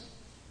sins?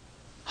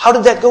 How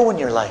did that go in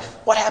your life?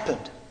 What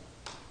happened?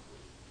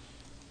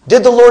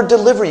 Did the Lord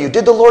deliver you?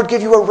 Did the Lord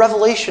give you a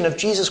revelation of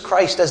Jesus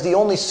Christ as the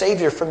only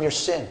Savior from your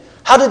sin?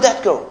 How did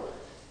that go?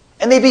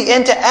 And they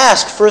began to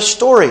ask for a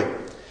story.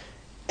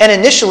 And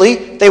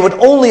initially, they would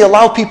only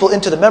allow people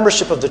into the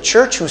membership of the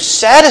church who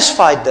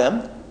satisfied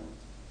them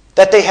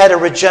that they had a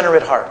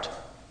regenerate heart.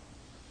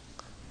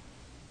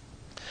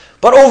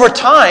 But over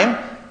time,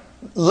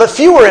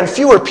 fewer and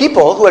fewer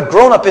people who had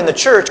grown up in the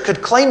church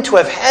could claim to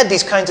have had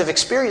these kinds of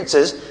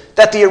experiences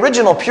that the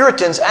original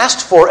Puritans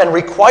asked for and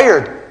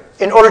required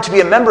in order to be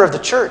a member of the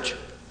church.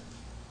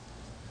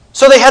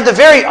 So they had the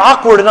very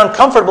awkward and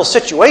uncomfortable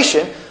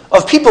situation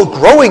of people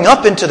growing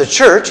up into the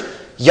church,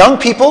 young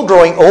people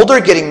growing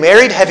older, getting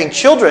married, having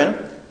children,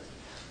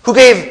 who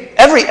gave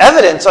every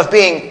evidence of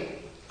being,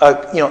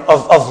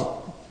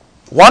 of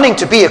wanting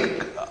to be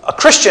a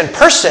Christian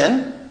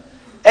person,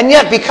 and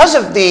yet because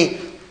of the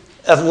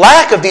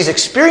lack of these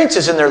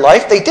experiences in their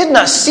life, they did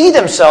not see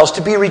themselves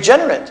to be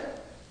regenerate.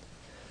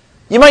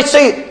 You might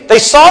say they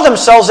saw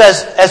themselves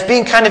as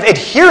being kind of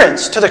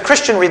adherents to the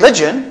Christian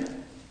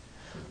religion,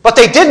 but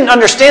they didn't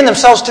understand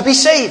themselves to be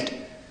saved.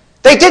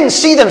 They didn't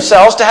see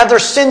themselves to have their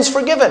sins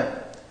forgiven.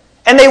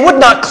 And they would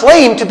not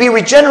claim to be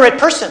regenerate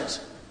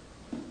persons.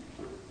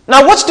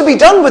 Now, what's to be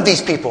done with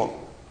these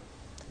people?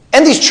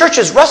 And these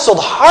churches wrestled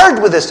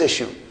hard with this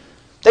issue.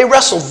 They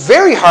wrestled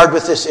very hard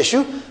with this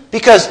issue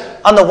because,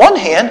 on the one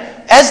hand,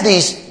 as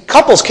these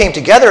couples came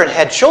together and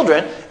had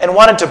children and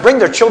wanted to bring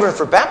their children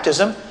for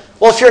baptism,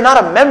 well, if you're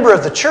not a member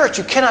of the church,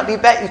 you cannot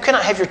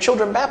have your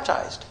children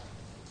baptized.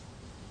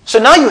 So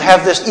now you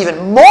have this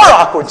even more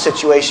awkward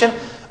situation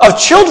of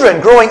children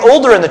growing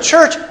older in the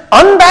church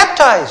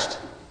unbaptized.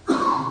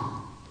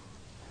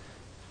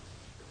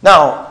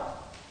 Now,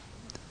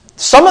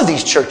 some of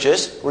these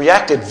churches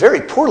reacted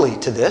very poorly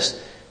to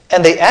this,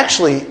 and they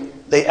actually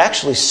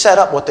set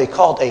up what they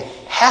called a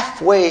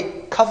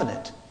halfway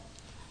covenant.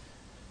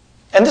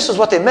 And this is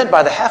what they meant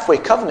by the halfway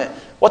covenant.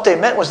 What they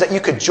meant was that you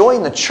could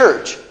join the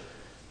church,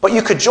 but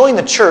you could join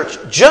the church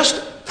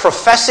just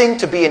professing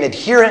to be an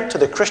adherent to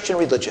the Christian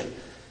religion.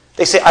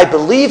 They say, I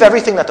believe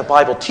everything that the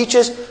Bible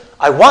teaches.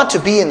 I want to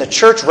be in the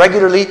church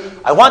regularly.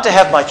 I want to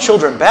have my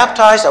children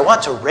baptized. I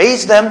want to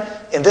raise them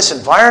in this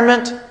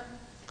environment.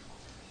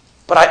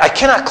 But I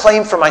cannot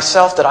claim for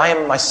myself that I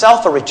am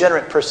myself a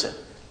regenerate person,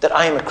 that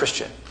I am a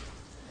Christian.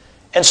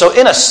 And so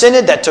in a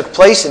synod that took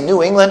place in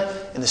New England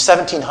in the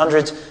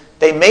 1700s,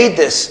 they made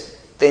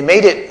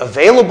it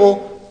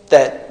available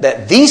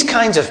that these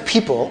kinds of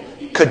people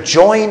could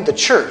join the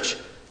church.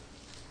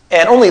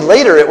 And only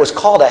later it was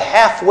called a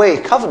halfway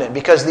covenant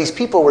because these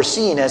people were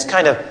seen as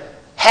kind of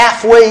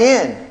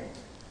halfway in.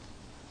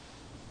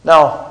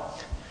 Now,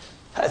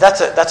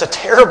 that's a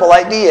terrible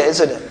idea,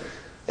 isn't it?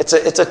 It's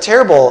a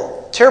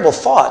terrible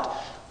thought.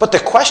 But the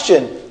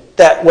question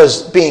that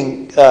was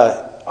being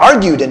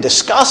argued and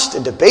discussed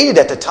and debated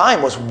at the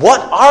time was,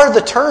 what are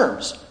the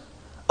terms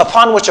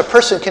upon which a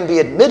person can be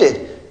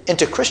admitted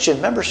into Christian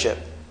membership?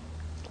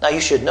 Now,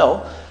 you should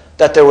know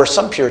that there were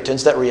some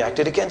Puritans that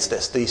reacted against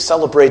this. The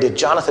celebrated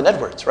Jonathan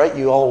Edwards, right?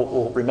 You all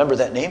will remember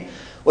that name,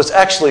 was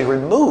actually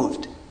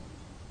removed.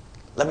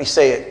 Let me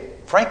say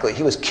it frankly.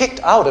 He was kicked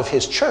out of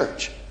his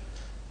church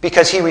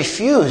because he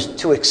refused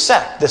to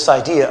accept this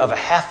idea of a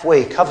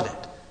halfway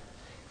covenant.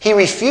 He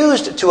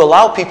refused to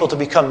allow people to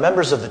become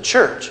members of the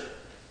church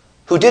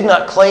who did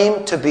not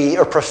claim to be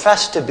or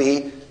profess to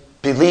be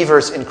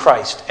believers in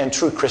Christ and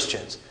true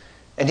Christians.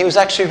 And he was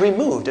actually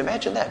removed.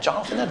 Imagine that.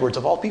 Jonathan Edwards,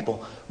 of all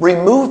people,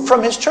 removed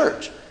from his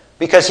church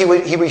because he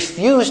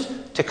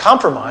refused to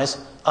compromise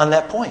on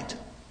that point.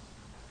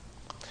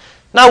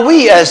 Now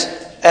we,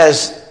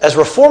 as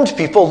Reformed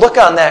people, look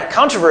on that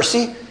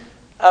controversy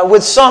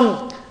with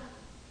some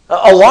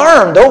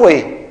alarm, don't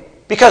we?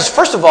 Because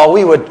first of all,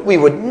 we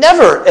would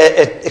never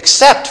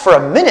accept for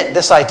a minute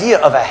this idea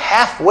of a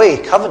halfway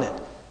covenant,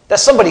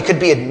 that somebody could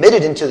be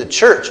admitted into the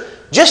church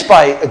just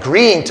by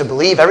agreeing to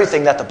believe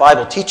everything that the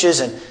Bible teaches,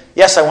 and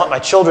yes, I want my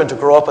children to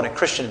grow up in a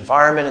Christian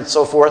environment and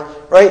so forth,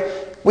 right?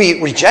 We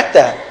reject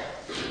that.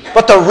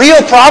 But the real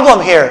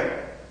problem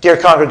here, dear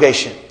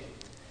congregation,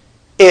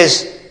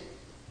 is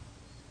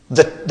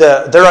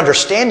their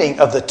understanding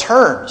of the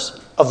terms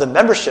of the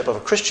membership of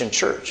a Christian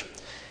church.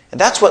 And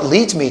that's what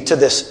leads me to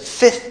this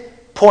fifth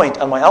point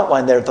on my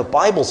outline there, the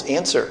Bible's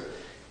answer.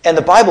 And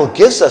the Bible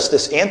gives us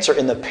this answer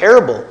in the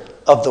parable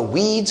of the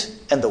weeds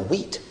and the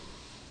wheat.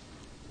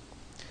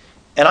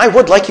 And I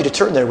would like you to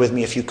turn there with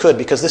me if you could,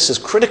 because this is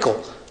critical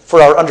for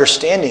our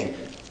understanding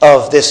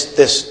of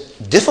this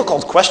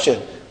difficult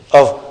question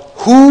of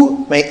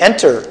who may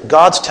enter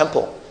God's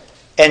temple.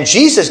 And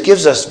Jesus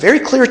gives us very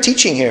clear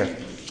teaching here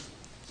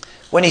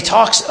when he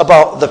talks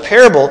about the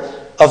parable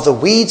of the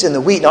weeds and the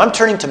wheat. Now I'm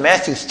turning to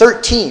Matthew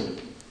 13.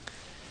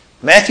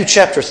 Matthew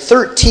chapter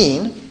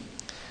 13,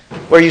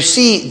 where you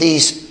see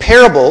these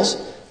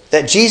parables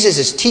that Jesus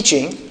is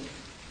teaching.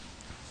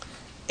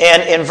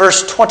 And in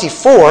verse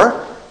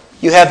 24,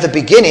 you have the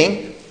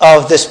beginning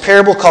of this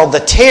parable called the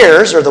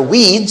tares, or the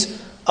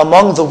weeds,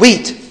 among the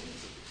wheat.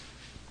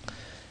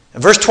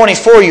 In verse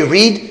 24, you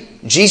read,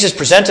 Jesus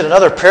presented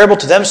another parable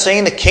to them,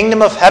 saying, the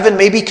kingdom of heaven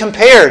may be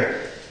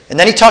compared. And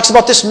then he talks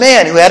about this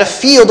man who had a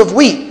field of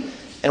wheat.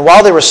 And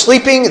while they were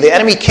sleeping, the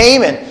enemy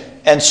came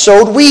and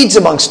sowed weeds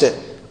amongst it.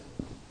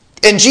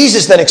 And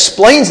Jesus then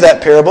explains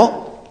that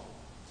parable,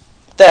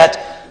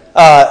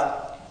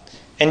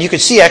 and you can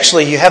see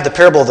actually you have the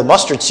parable of the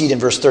mustard seed in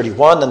verse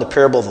 31, then the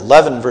parable of the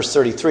leaven in verse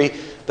 33.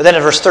 But then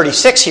in verse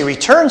 36, he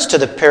returns to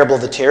the parable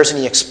of the tares and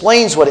he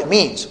explains what it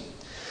means.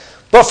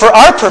 But for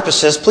our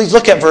purposes, please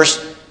look at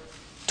verse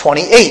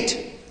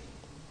 28.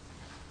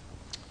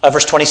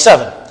 Verse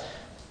 27.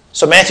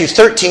 So Matthew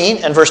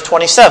 13 and verse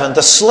 27.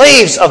 The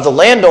slaves of the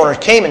landowner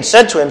came and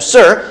said to him,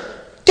 Sir,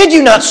 did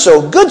you not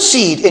sow good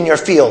seed in your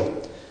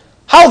field?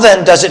 How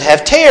then does it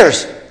have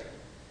tares?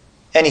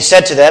 And he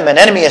said to them, An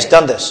enemy has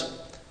done this.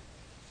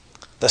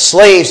 The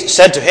slaves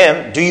said to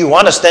him, Do you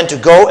want us then to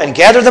go and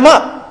gather them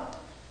up?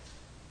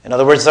 In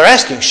other words, they're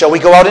asking, shall we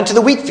go out into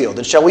the wheat field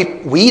and shall we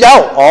weed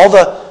out all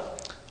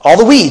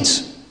the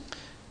weeds?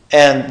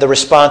 And the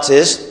response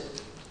is,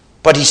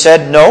 but he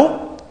said,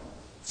 No,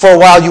 for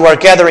while you are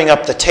gathering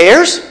up the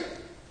tares,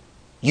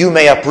 you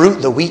may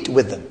uproot the wheat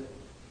with them.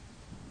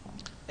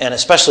 And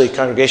especially,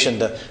 congregation,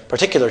 the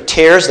particular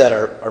tares that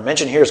are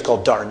mentioned here is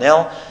called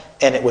darnel.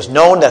 And it was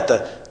known that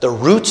the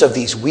roots of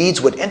these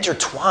weeds would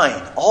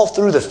intertwine all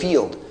through the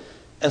field.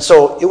 And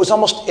so it was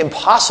almost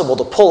impossible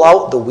to pull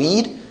out the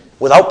weed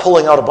without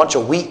pulling out a bunch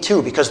of wheat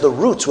too, because the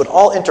roots would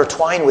all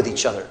intertwine with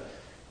each other.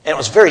 And it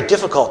was very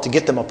difficult to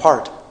get them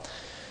apart.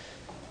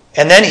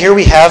 And then here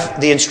we have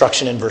the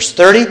instruction in verse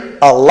 30.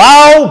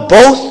 Allow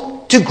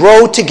both to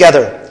grow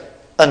together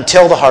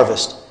until the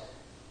harvest.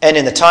 And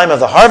in the time of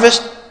the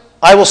harvest,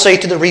 I will say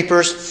to the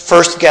reapers,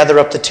 first gather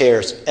up the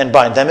tares and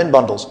bind them in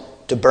bundles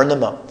to burn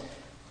them up,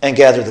 and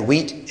gather the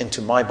wheat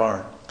into my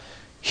barn.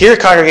 Here,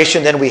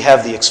 congregation, then we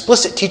have the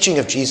explicit teaching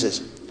of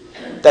Jesus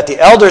that the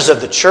elders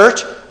of the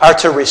church are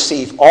to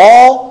receive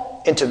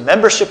all into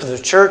membership of the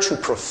church who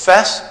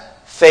profess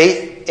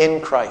faith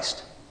in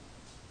Christ.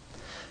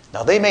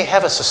 Now, they may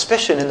have a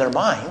suspicion in their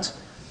minds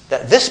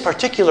that this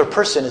particular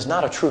person is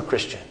not a true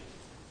Christian.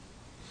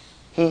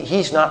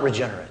 He's not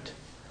regenerate.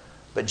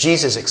 But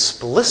Jesus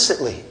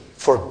explicitly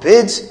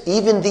forbids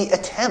even the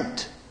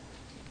attempt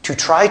to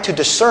try to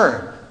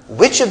discern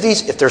which of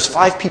these, if there's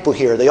 5 people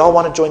here, they all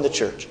want to join the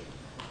church.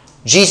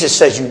 Jesus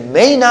says you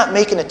may not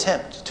make an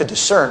attempt to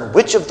discern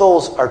which of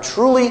those are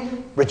truly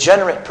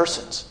regenerate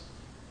persons.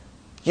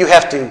 They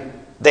have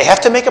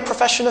to make a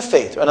profession of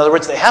faith. In other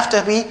words, they have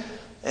to be,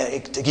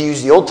 to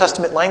use the Old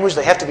Testament language,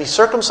 they have to be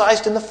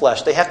circumcised in the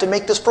flesh. They have to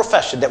make this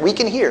profession that we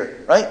can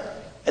hear, right?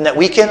 And that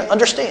we can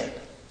understand.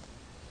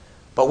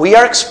 But we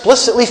are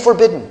explicitly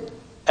forbidden,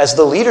 as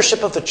the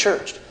leadership of the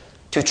church,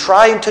 to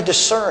try and to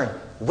discern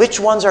which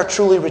ones are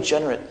truly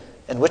regenerate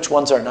and which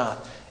ones are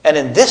not. And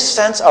in this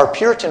sense, our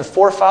Puritan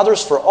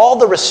forefathers, for all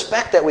the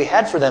respect that we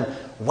had for them,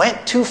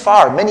 went too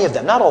far. Many of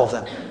them, not all of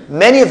them,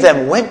 many of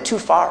them went too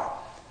far.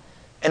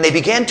 And they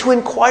began to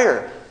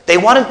inquire. They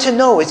wanted to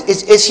know,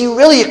 is he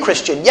really a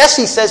Christian? Yes,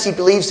 he says he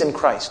believes in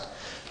Christ.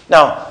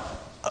 Now,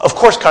 of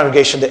course,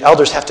 congregation, the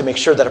elders have to make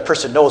sure that a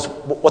person knows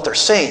what they're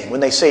saying when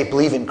they say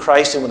believe in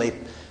Christ, and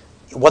when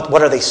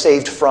what are they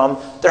saved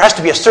from. There has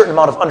to be a certain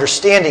amount of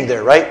understanding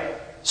there, right?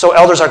 So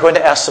elders are going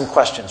to ask some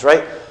questions,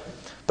 right?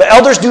 But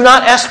elders do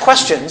not ask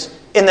questions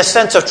in the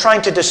sense of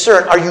trying to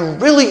discern, are you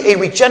really a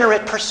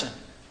regenerate person?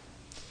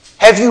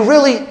 Have you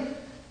really...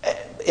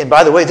 And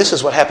by the way, this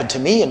is what happened to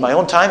me in my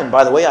own time, and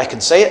by the way, I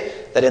can say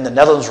it, that in the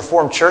Netherlands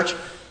Reformed Church,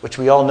 which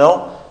we all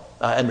know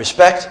and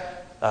respect,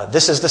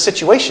 this is the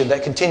situation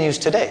that continues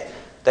today.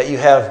 That you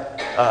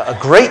have a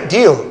great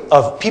deal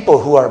of people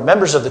who are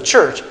members of the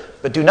church,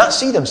 but do not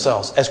see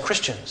themselves as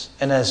Christians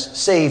and as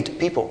saved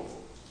people.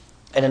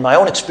 And in my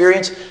own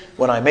experience,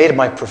 when I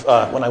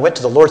went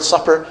to the Lord's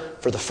Supper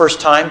for the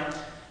first time,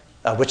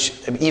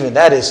 which even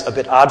that is a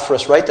bit odd for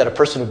us, right? That a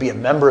person would be a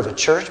member of a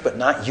church but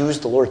not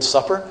use the Lord's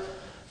Supper.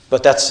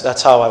 But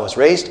that's how I was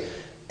raised.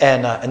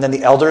 And then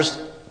the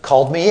elders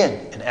called me in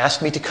and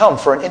asked me to come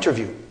for an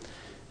interview.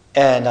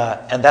 And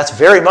that's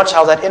very much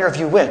how that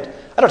interview went.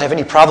 I don't have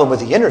any problem with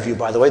the interview,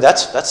 by the way.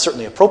 That's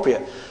certainly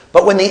appropriate.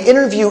 But when the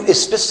interview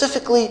is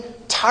specifically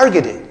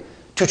targeted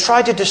to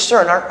try to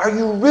discern, are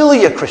you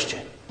really a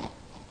Christian?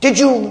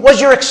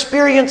 Was your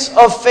experience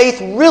of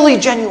faith really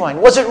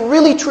genuine? Was it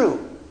really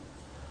true?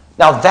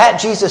 Now that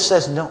Jesus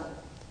says no.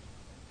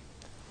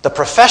 The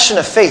profession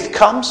of faith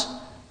comes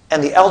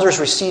and the elders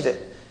receive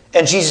it.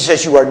 And Jesus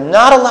says you are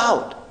not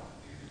allowed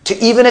to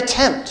even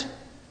attempt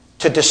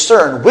to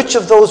discern which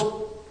of those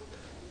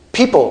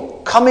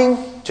people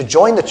coming to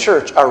join the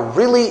church are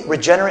really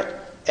regenerate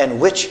and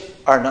which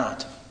are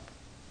not.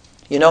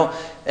 You know,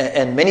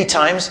 and many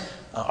times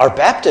our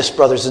Baptist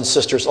brothers and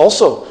sisters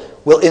also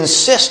will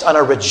insist on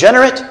a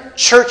regenerate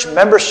church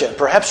membership.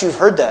 Perhaps you've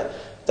heard that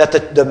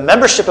the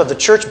membership of the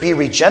church be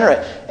regenerate.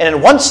 And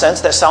in one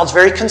sense, that sounds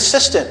very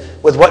consistent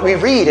with what we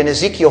read in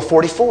Ezekiel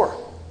 44.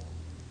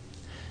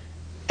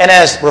 And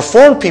as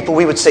Reformed people,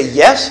 we would say,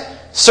 yes,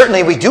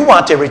 certainly we do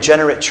want a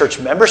regenerate church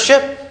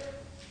membership.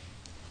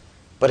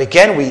 But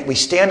again, we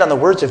stand on the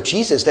words of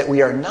Jesus that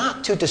we are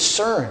not to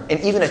discern and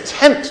even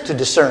attempt to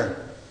discern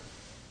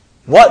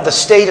what the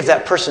state of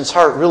that person's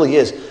heart really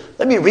is.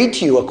 Let me read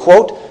to you a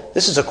quote.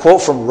 This is a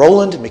quote from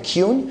Roland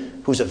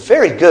McCune, who's a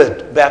very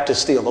good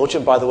Baptist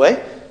theologian, by the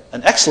way,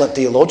 an excellent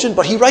theologian,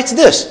 but he writes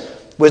this,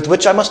 with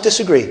which I must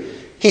disagree.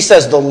 He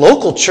says, the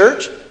local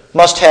church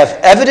must have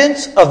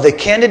evidence of the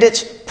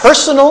candidate's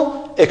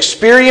personal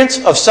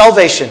experience of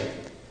salvation.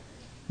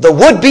 The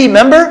would-be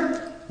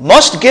member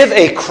must give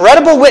a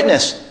credible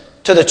witness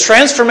to the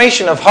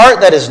transformation of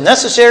heart that is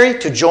necessary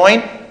to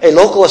join a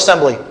local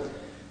assembly.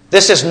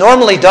 This is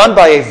normally done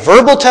by a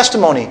verbal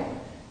testimony,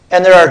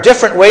 and there are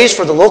different ways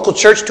for the local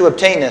church to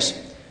obtain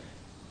this.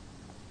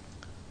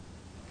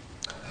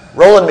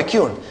 Roland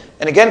McCune.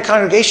 And again,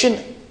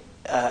 congregation,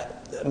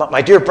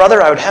 my dear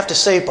brother, I would have to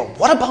say, but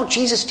what about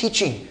Jesus'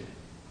 teaching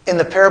in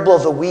the parable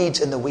of the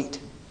weeds and the wheat?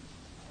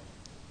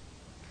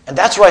 And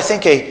that's where I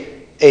think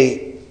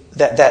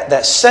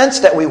that sense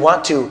that we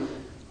want to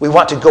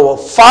go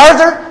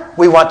farther,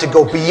 we want to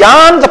go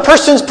beyond the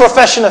person's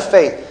profession of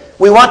faith.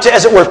 We want to,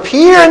 as it were,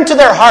 peer into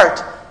their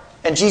heart.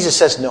 And Jesus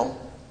says, no.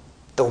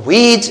 The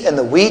weeds and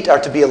the wheat are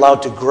to be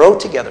allowed to grow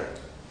together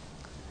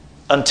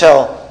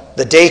until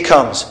the day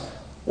comes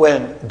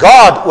when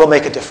God will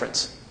make a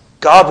difference.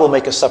 God will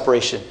make a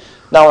separation.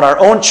 Now, in our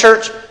own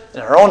church, in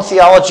our own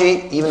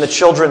theology, even the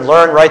children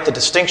learn, right, the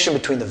distinction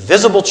between the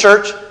visible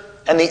church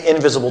and the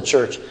invisible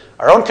church.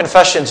 Our own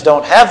confessions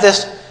don't have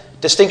this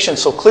distinction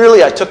so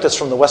clearly. I took this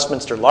from the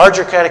Westminster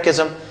Larger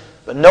Catechism,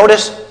 but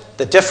notice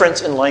the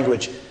difference in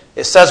language.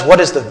 It says, what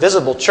is the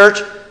visible church?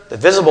 The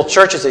visible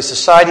church is a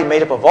society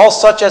made up of all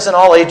such as in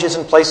all ages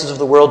and places of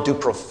the world do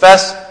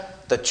profess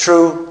the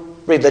true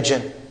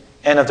religion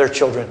and of their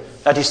children.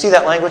 Now, do you see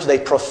that language? They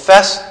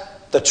profess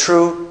the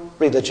true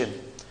religion.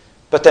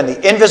 But then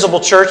the invisible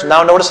church,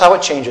 now notice how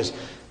it changes.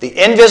 The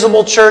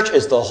invisible church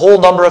is the whole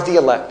number of the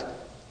elect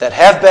that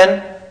have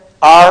been,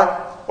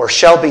 are, or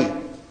shall be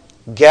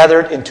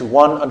gathered into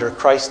one under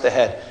Christ the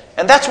head.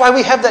 And that's why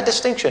we have that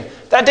distinction.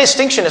 That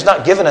distinction is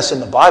not given us in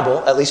the Bible,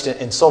 at least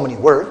in so many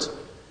words.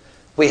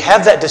 We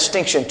have that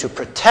distinction to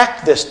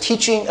protect this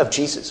teaching of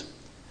Jesus.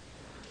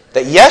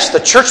 That yes, the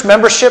church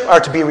membership are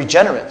to be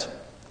regenerate,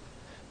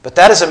 but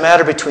that is a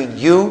matter between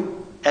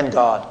you and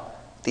God.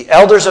 The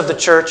elders of the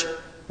church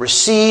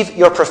receive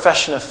your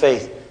profession of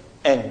faith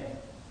and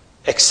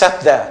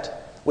accept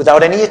that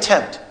without any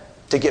attempt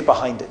to get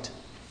behind it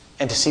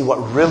and to see what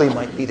really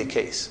might be the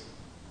case.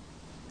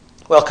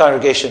 Well,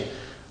 congregation,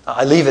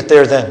 I leave it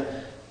there then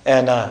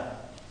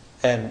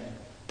and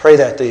pray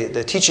that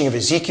the teaching of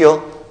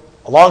Ezekiel,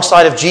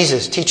 alongside of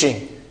Jesus'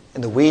 teaching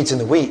in the weeds and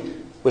the wheat,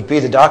 would be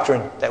the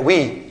doctrine that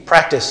we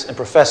practice and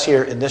profess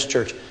here in this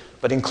church.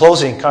 But in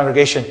closing,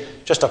 congregation,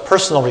 just a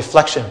personal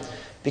reflection,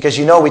 because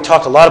you know we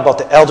talked a lot about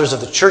the elders of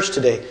the church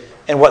today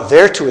and what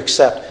they're to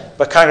accept.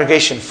 But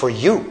congregation, for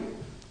you,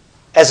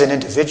 as an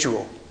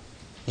individual,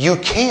 you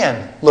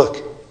can look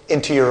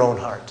into your own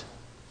heart.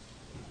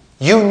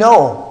 You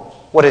know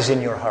what is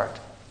in your heart.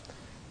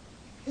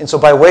 And so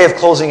by way of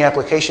closing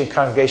application,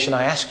 congregation,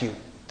 I ask you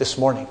this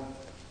morning,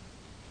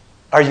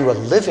 are you a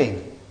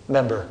living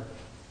member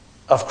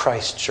of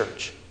Christ's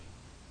church?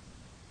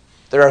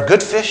 There are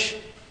good fish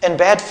and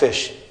bad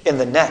fish in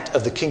the net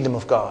of the kingdom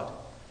of God.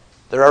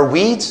 There are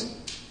weeds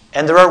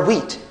and there are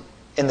wheat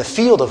in the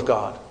field of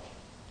God.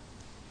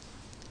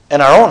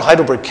 And our own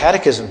Heidelberg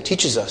Catechism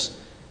teaches us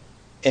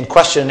in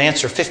question and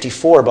answer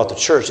 54 about the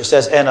church. It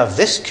says, and of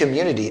this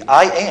community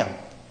I am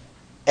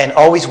and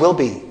always will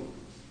be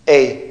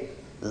a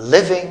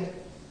living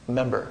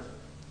member.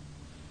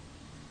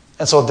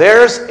 And so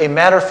there's a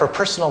matter for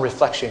personal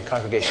reflection,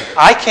 congregation.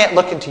 I can't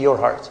look into your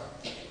heart.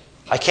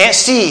 I can't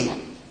see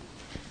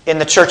in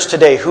the church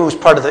today who's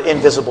part of the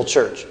invisible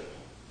church.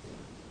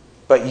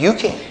 But you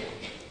can.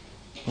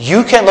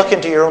 You can look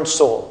into your own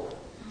soul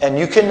and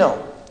you can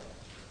know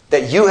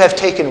that you have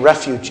taken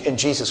refuge in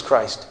Jesus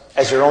Christ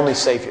as your only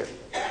Savior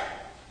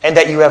and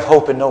that you have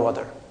hope in no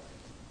other.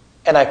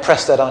 And I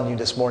press that on you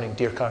this morning,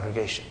 dear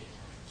congregation,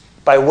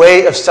 by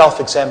way of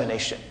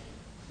self-examination.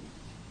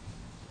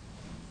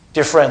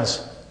 Dear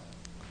friends,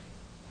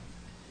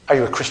 are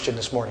you a Christian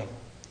this morning?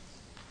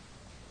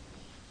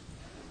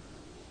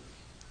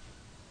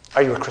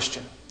 Are you a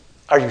Christian?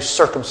 Are you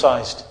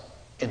circumcised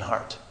in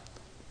heart?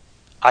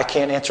 I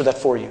can't answer that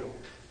for you.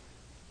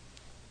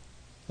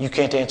 You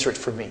can't answer it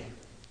for me.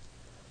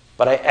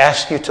 But I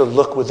ask you to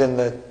look within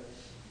the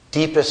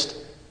deepest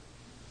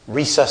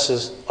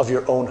recesses of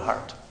your own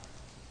heart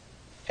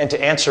and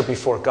to answer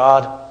before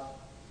God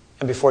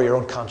and before your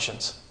own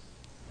conscience.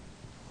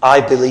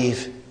 I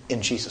believe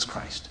in Jesus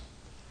Christ,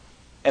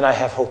 and I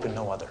have hope in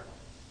no other.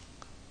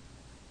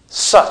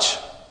 Such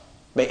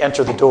may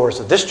enter the doors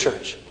of this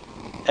church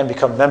and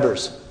become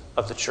members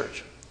of the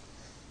church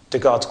to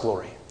God's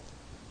glory.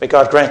 May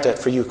God grant that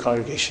for you,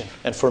 congregation,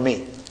 and for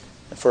me,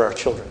 and for our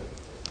children.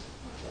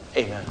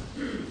 Amen.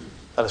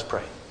 Let us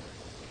pray.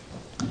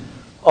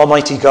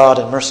 Almighty God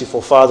and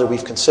merciful Father,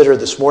 we've considered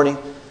this morning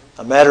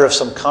a matter of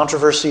some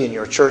controversy in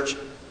your church.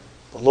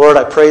 But Lord,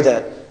 I pray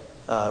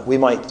that we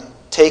might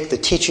take the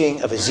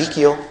teaching of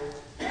Ezekiel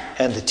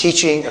and the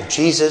teaching of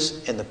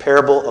Jesus in the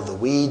parable of the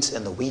weeds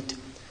and the wheat,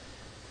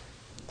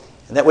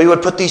 and that we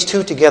would put these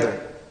two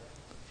together,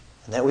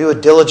 and that we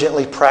would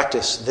diligently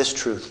practice this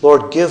truth.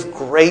 Lord, give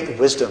great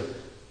wisdom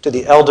to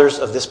the elders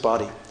of this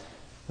body.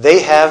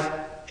 They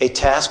have a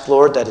task,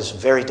 Lord, that is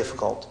very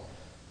difficult,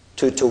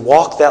 to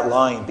walk that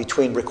line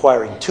between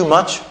requiring too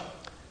much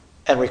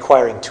and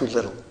requiring too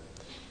little.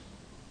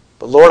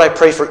 But Lord, I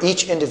pray for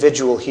each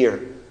individual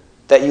here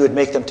that you would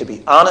make them to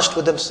be honest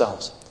with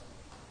themselves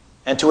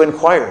and to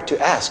inquire, to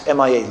ask, am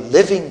I a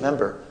living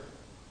member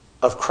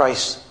of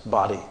Christ's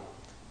body?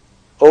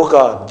 Oh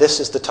God, this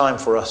is the time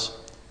for us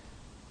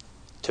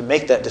to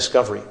make that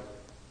discovery.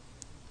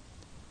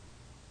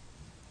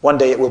 One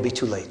day it will be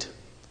too late.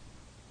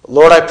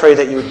 Lord, I pray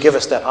that you would give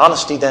us that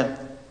honesty then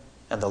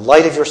and the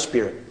light of your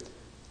Spirit,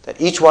 that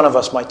each one of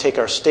us might take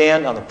our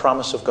stand on the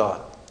promise of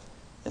God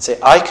and say,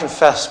 I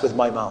confess with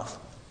my mouth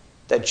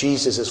that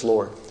Jesus is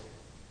Lord,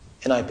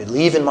 and I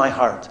believe in my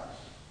heart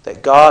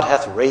that God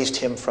hath raised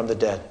him from the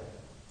dead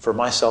for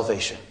my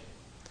salvation.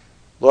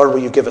 Lord, will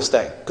you give us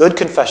that good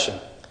confession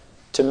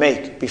to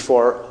make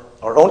before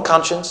our own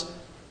conscience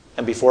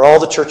and before all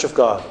the church of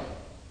God,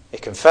 a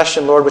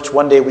confession, Lord, which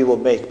one day we will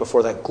make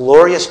before that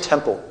glorious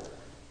temple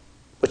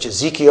which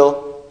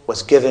Ezekiel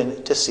was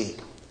given to see.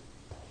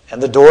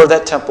 and the door of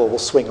that temple will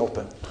swing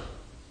open,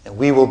 and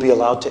we will be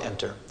allowed to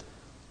enter.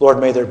 Lord,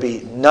 may there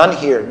be none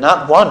here,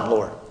 not one,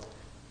 Lord,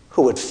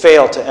 who would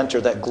fail to enter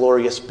that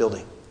glorious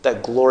building,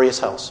 that glorious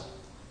house.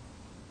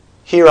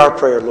 Hear our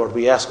prayer, Lord.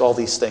 We ask all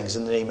these things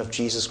in the name of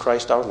Jesus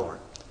Christ our Lord.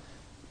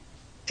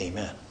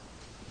 Amen.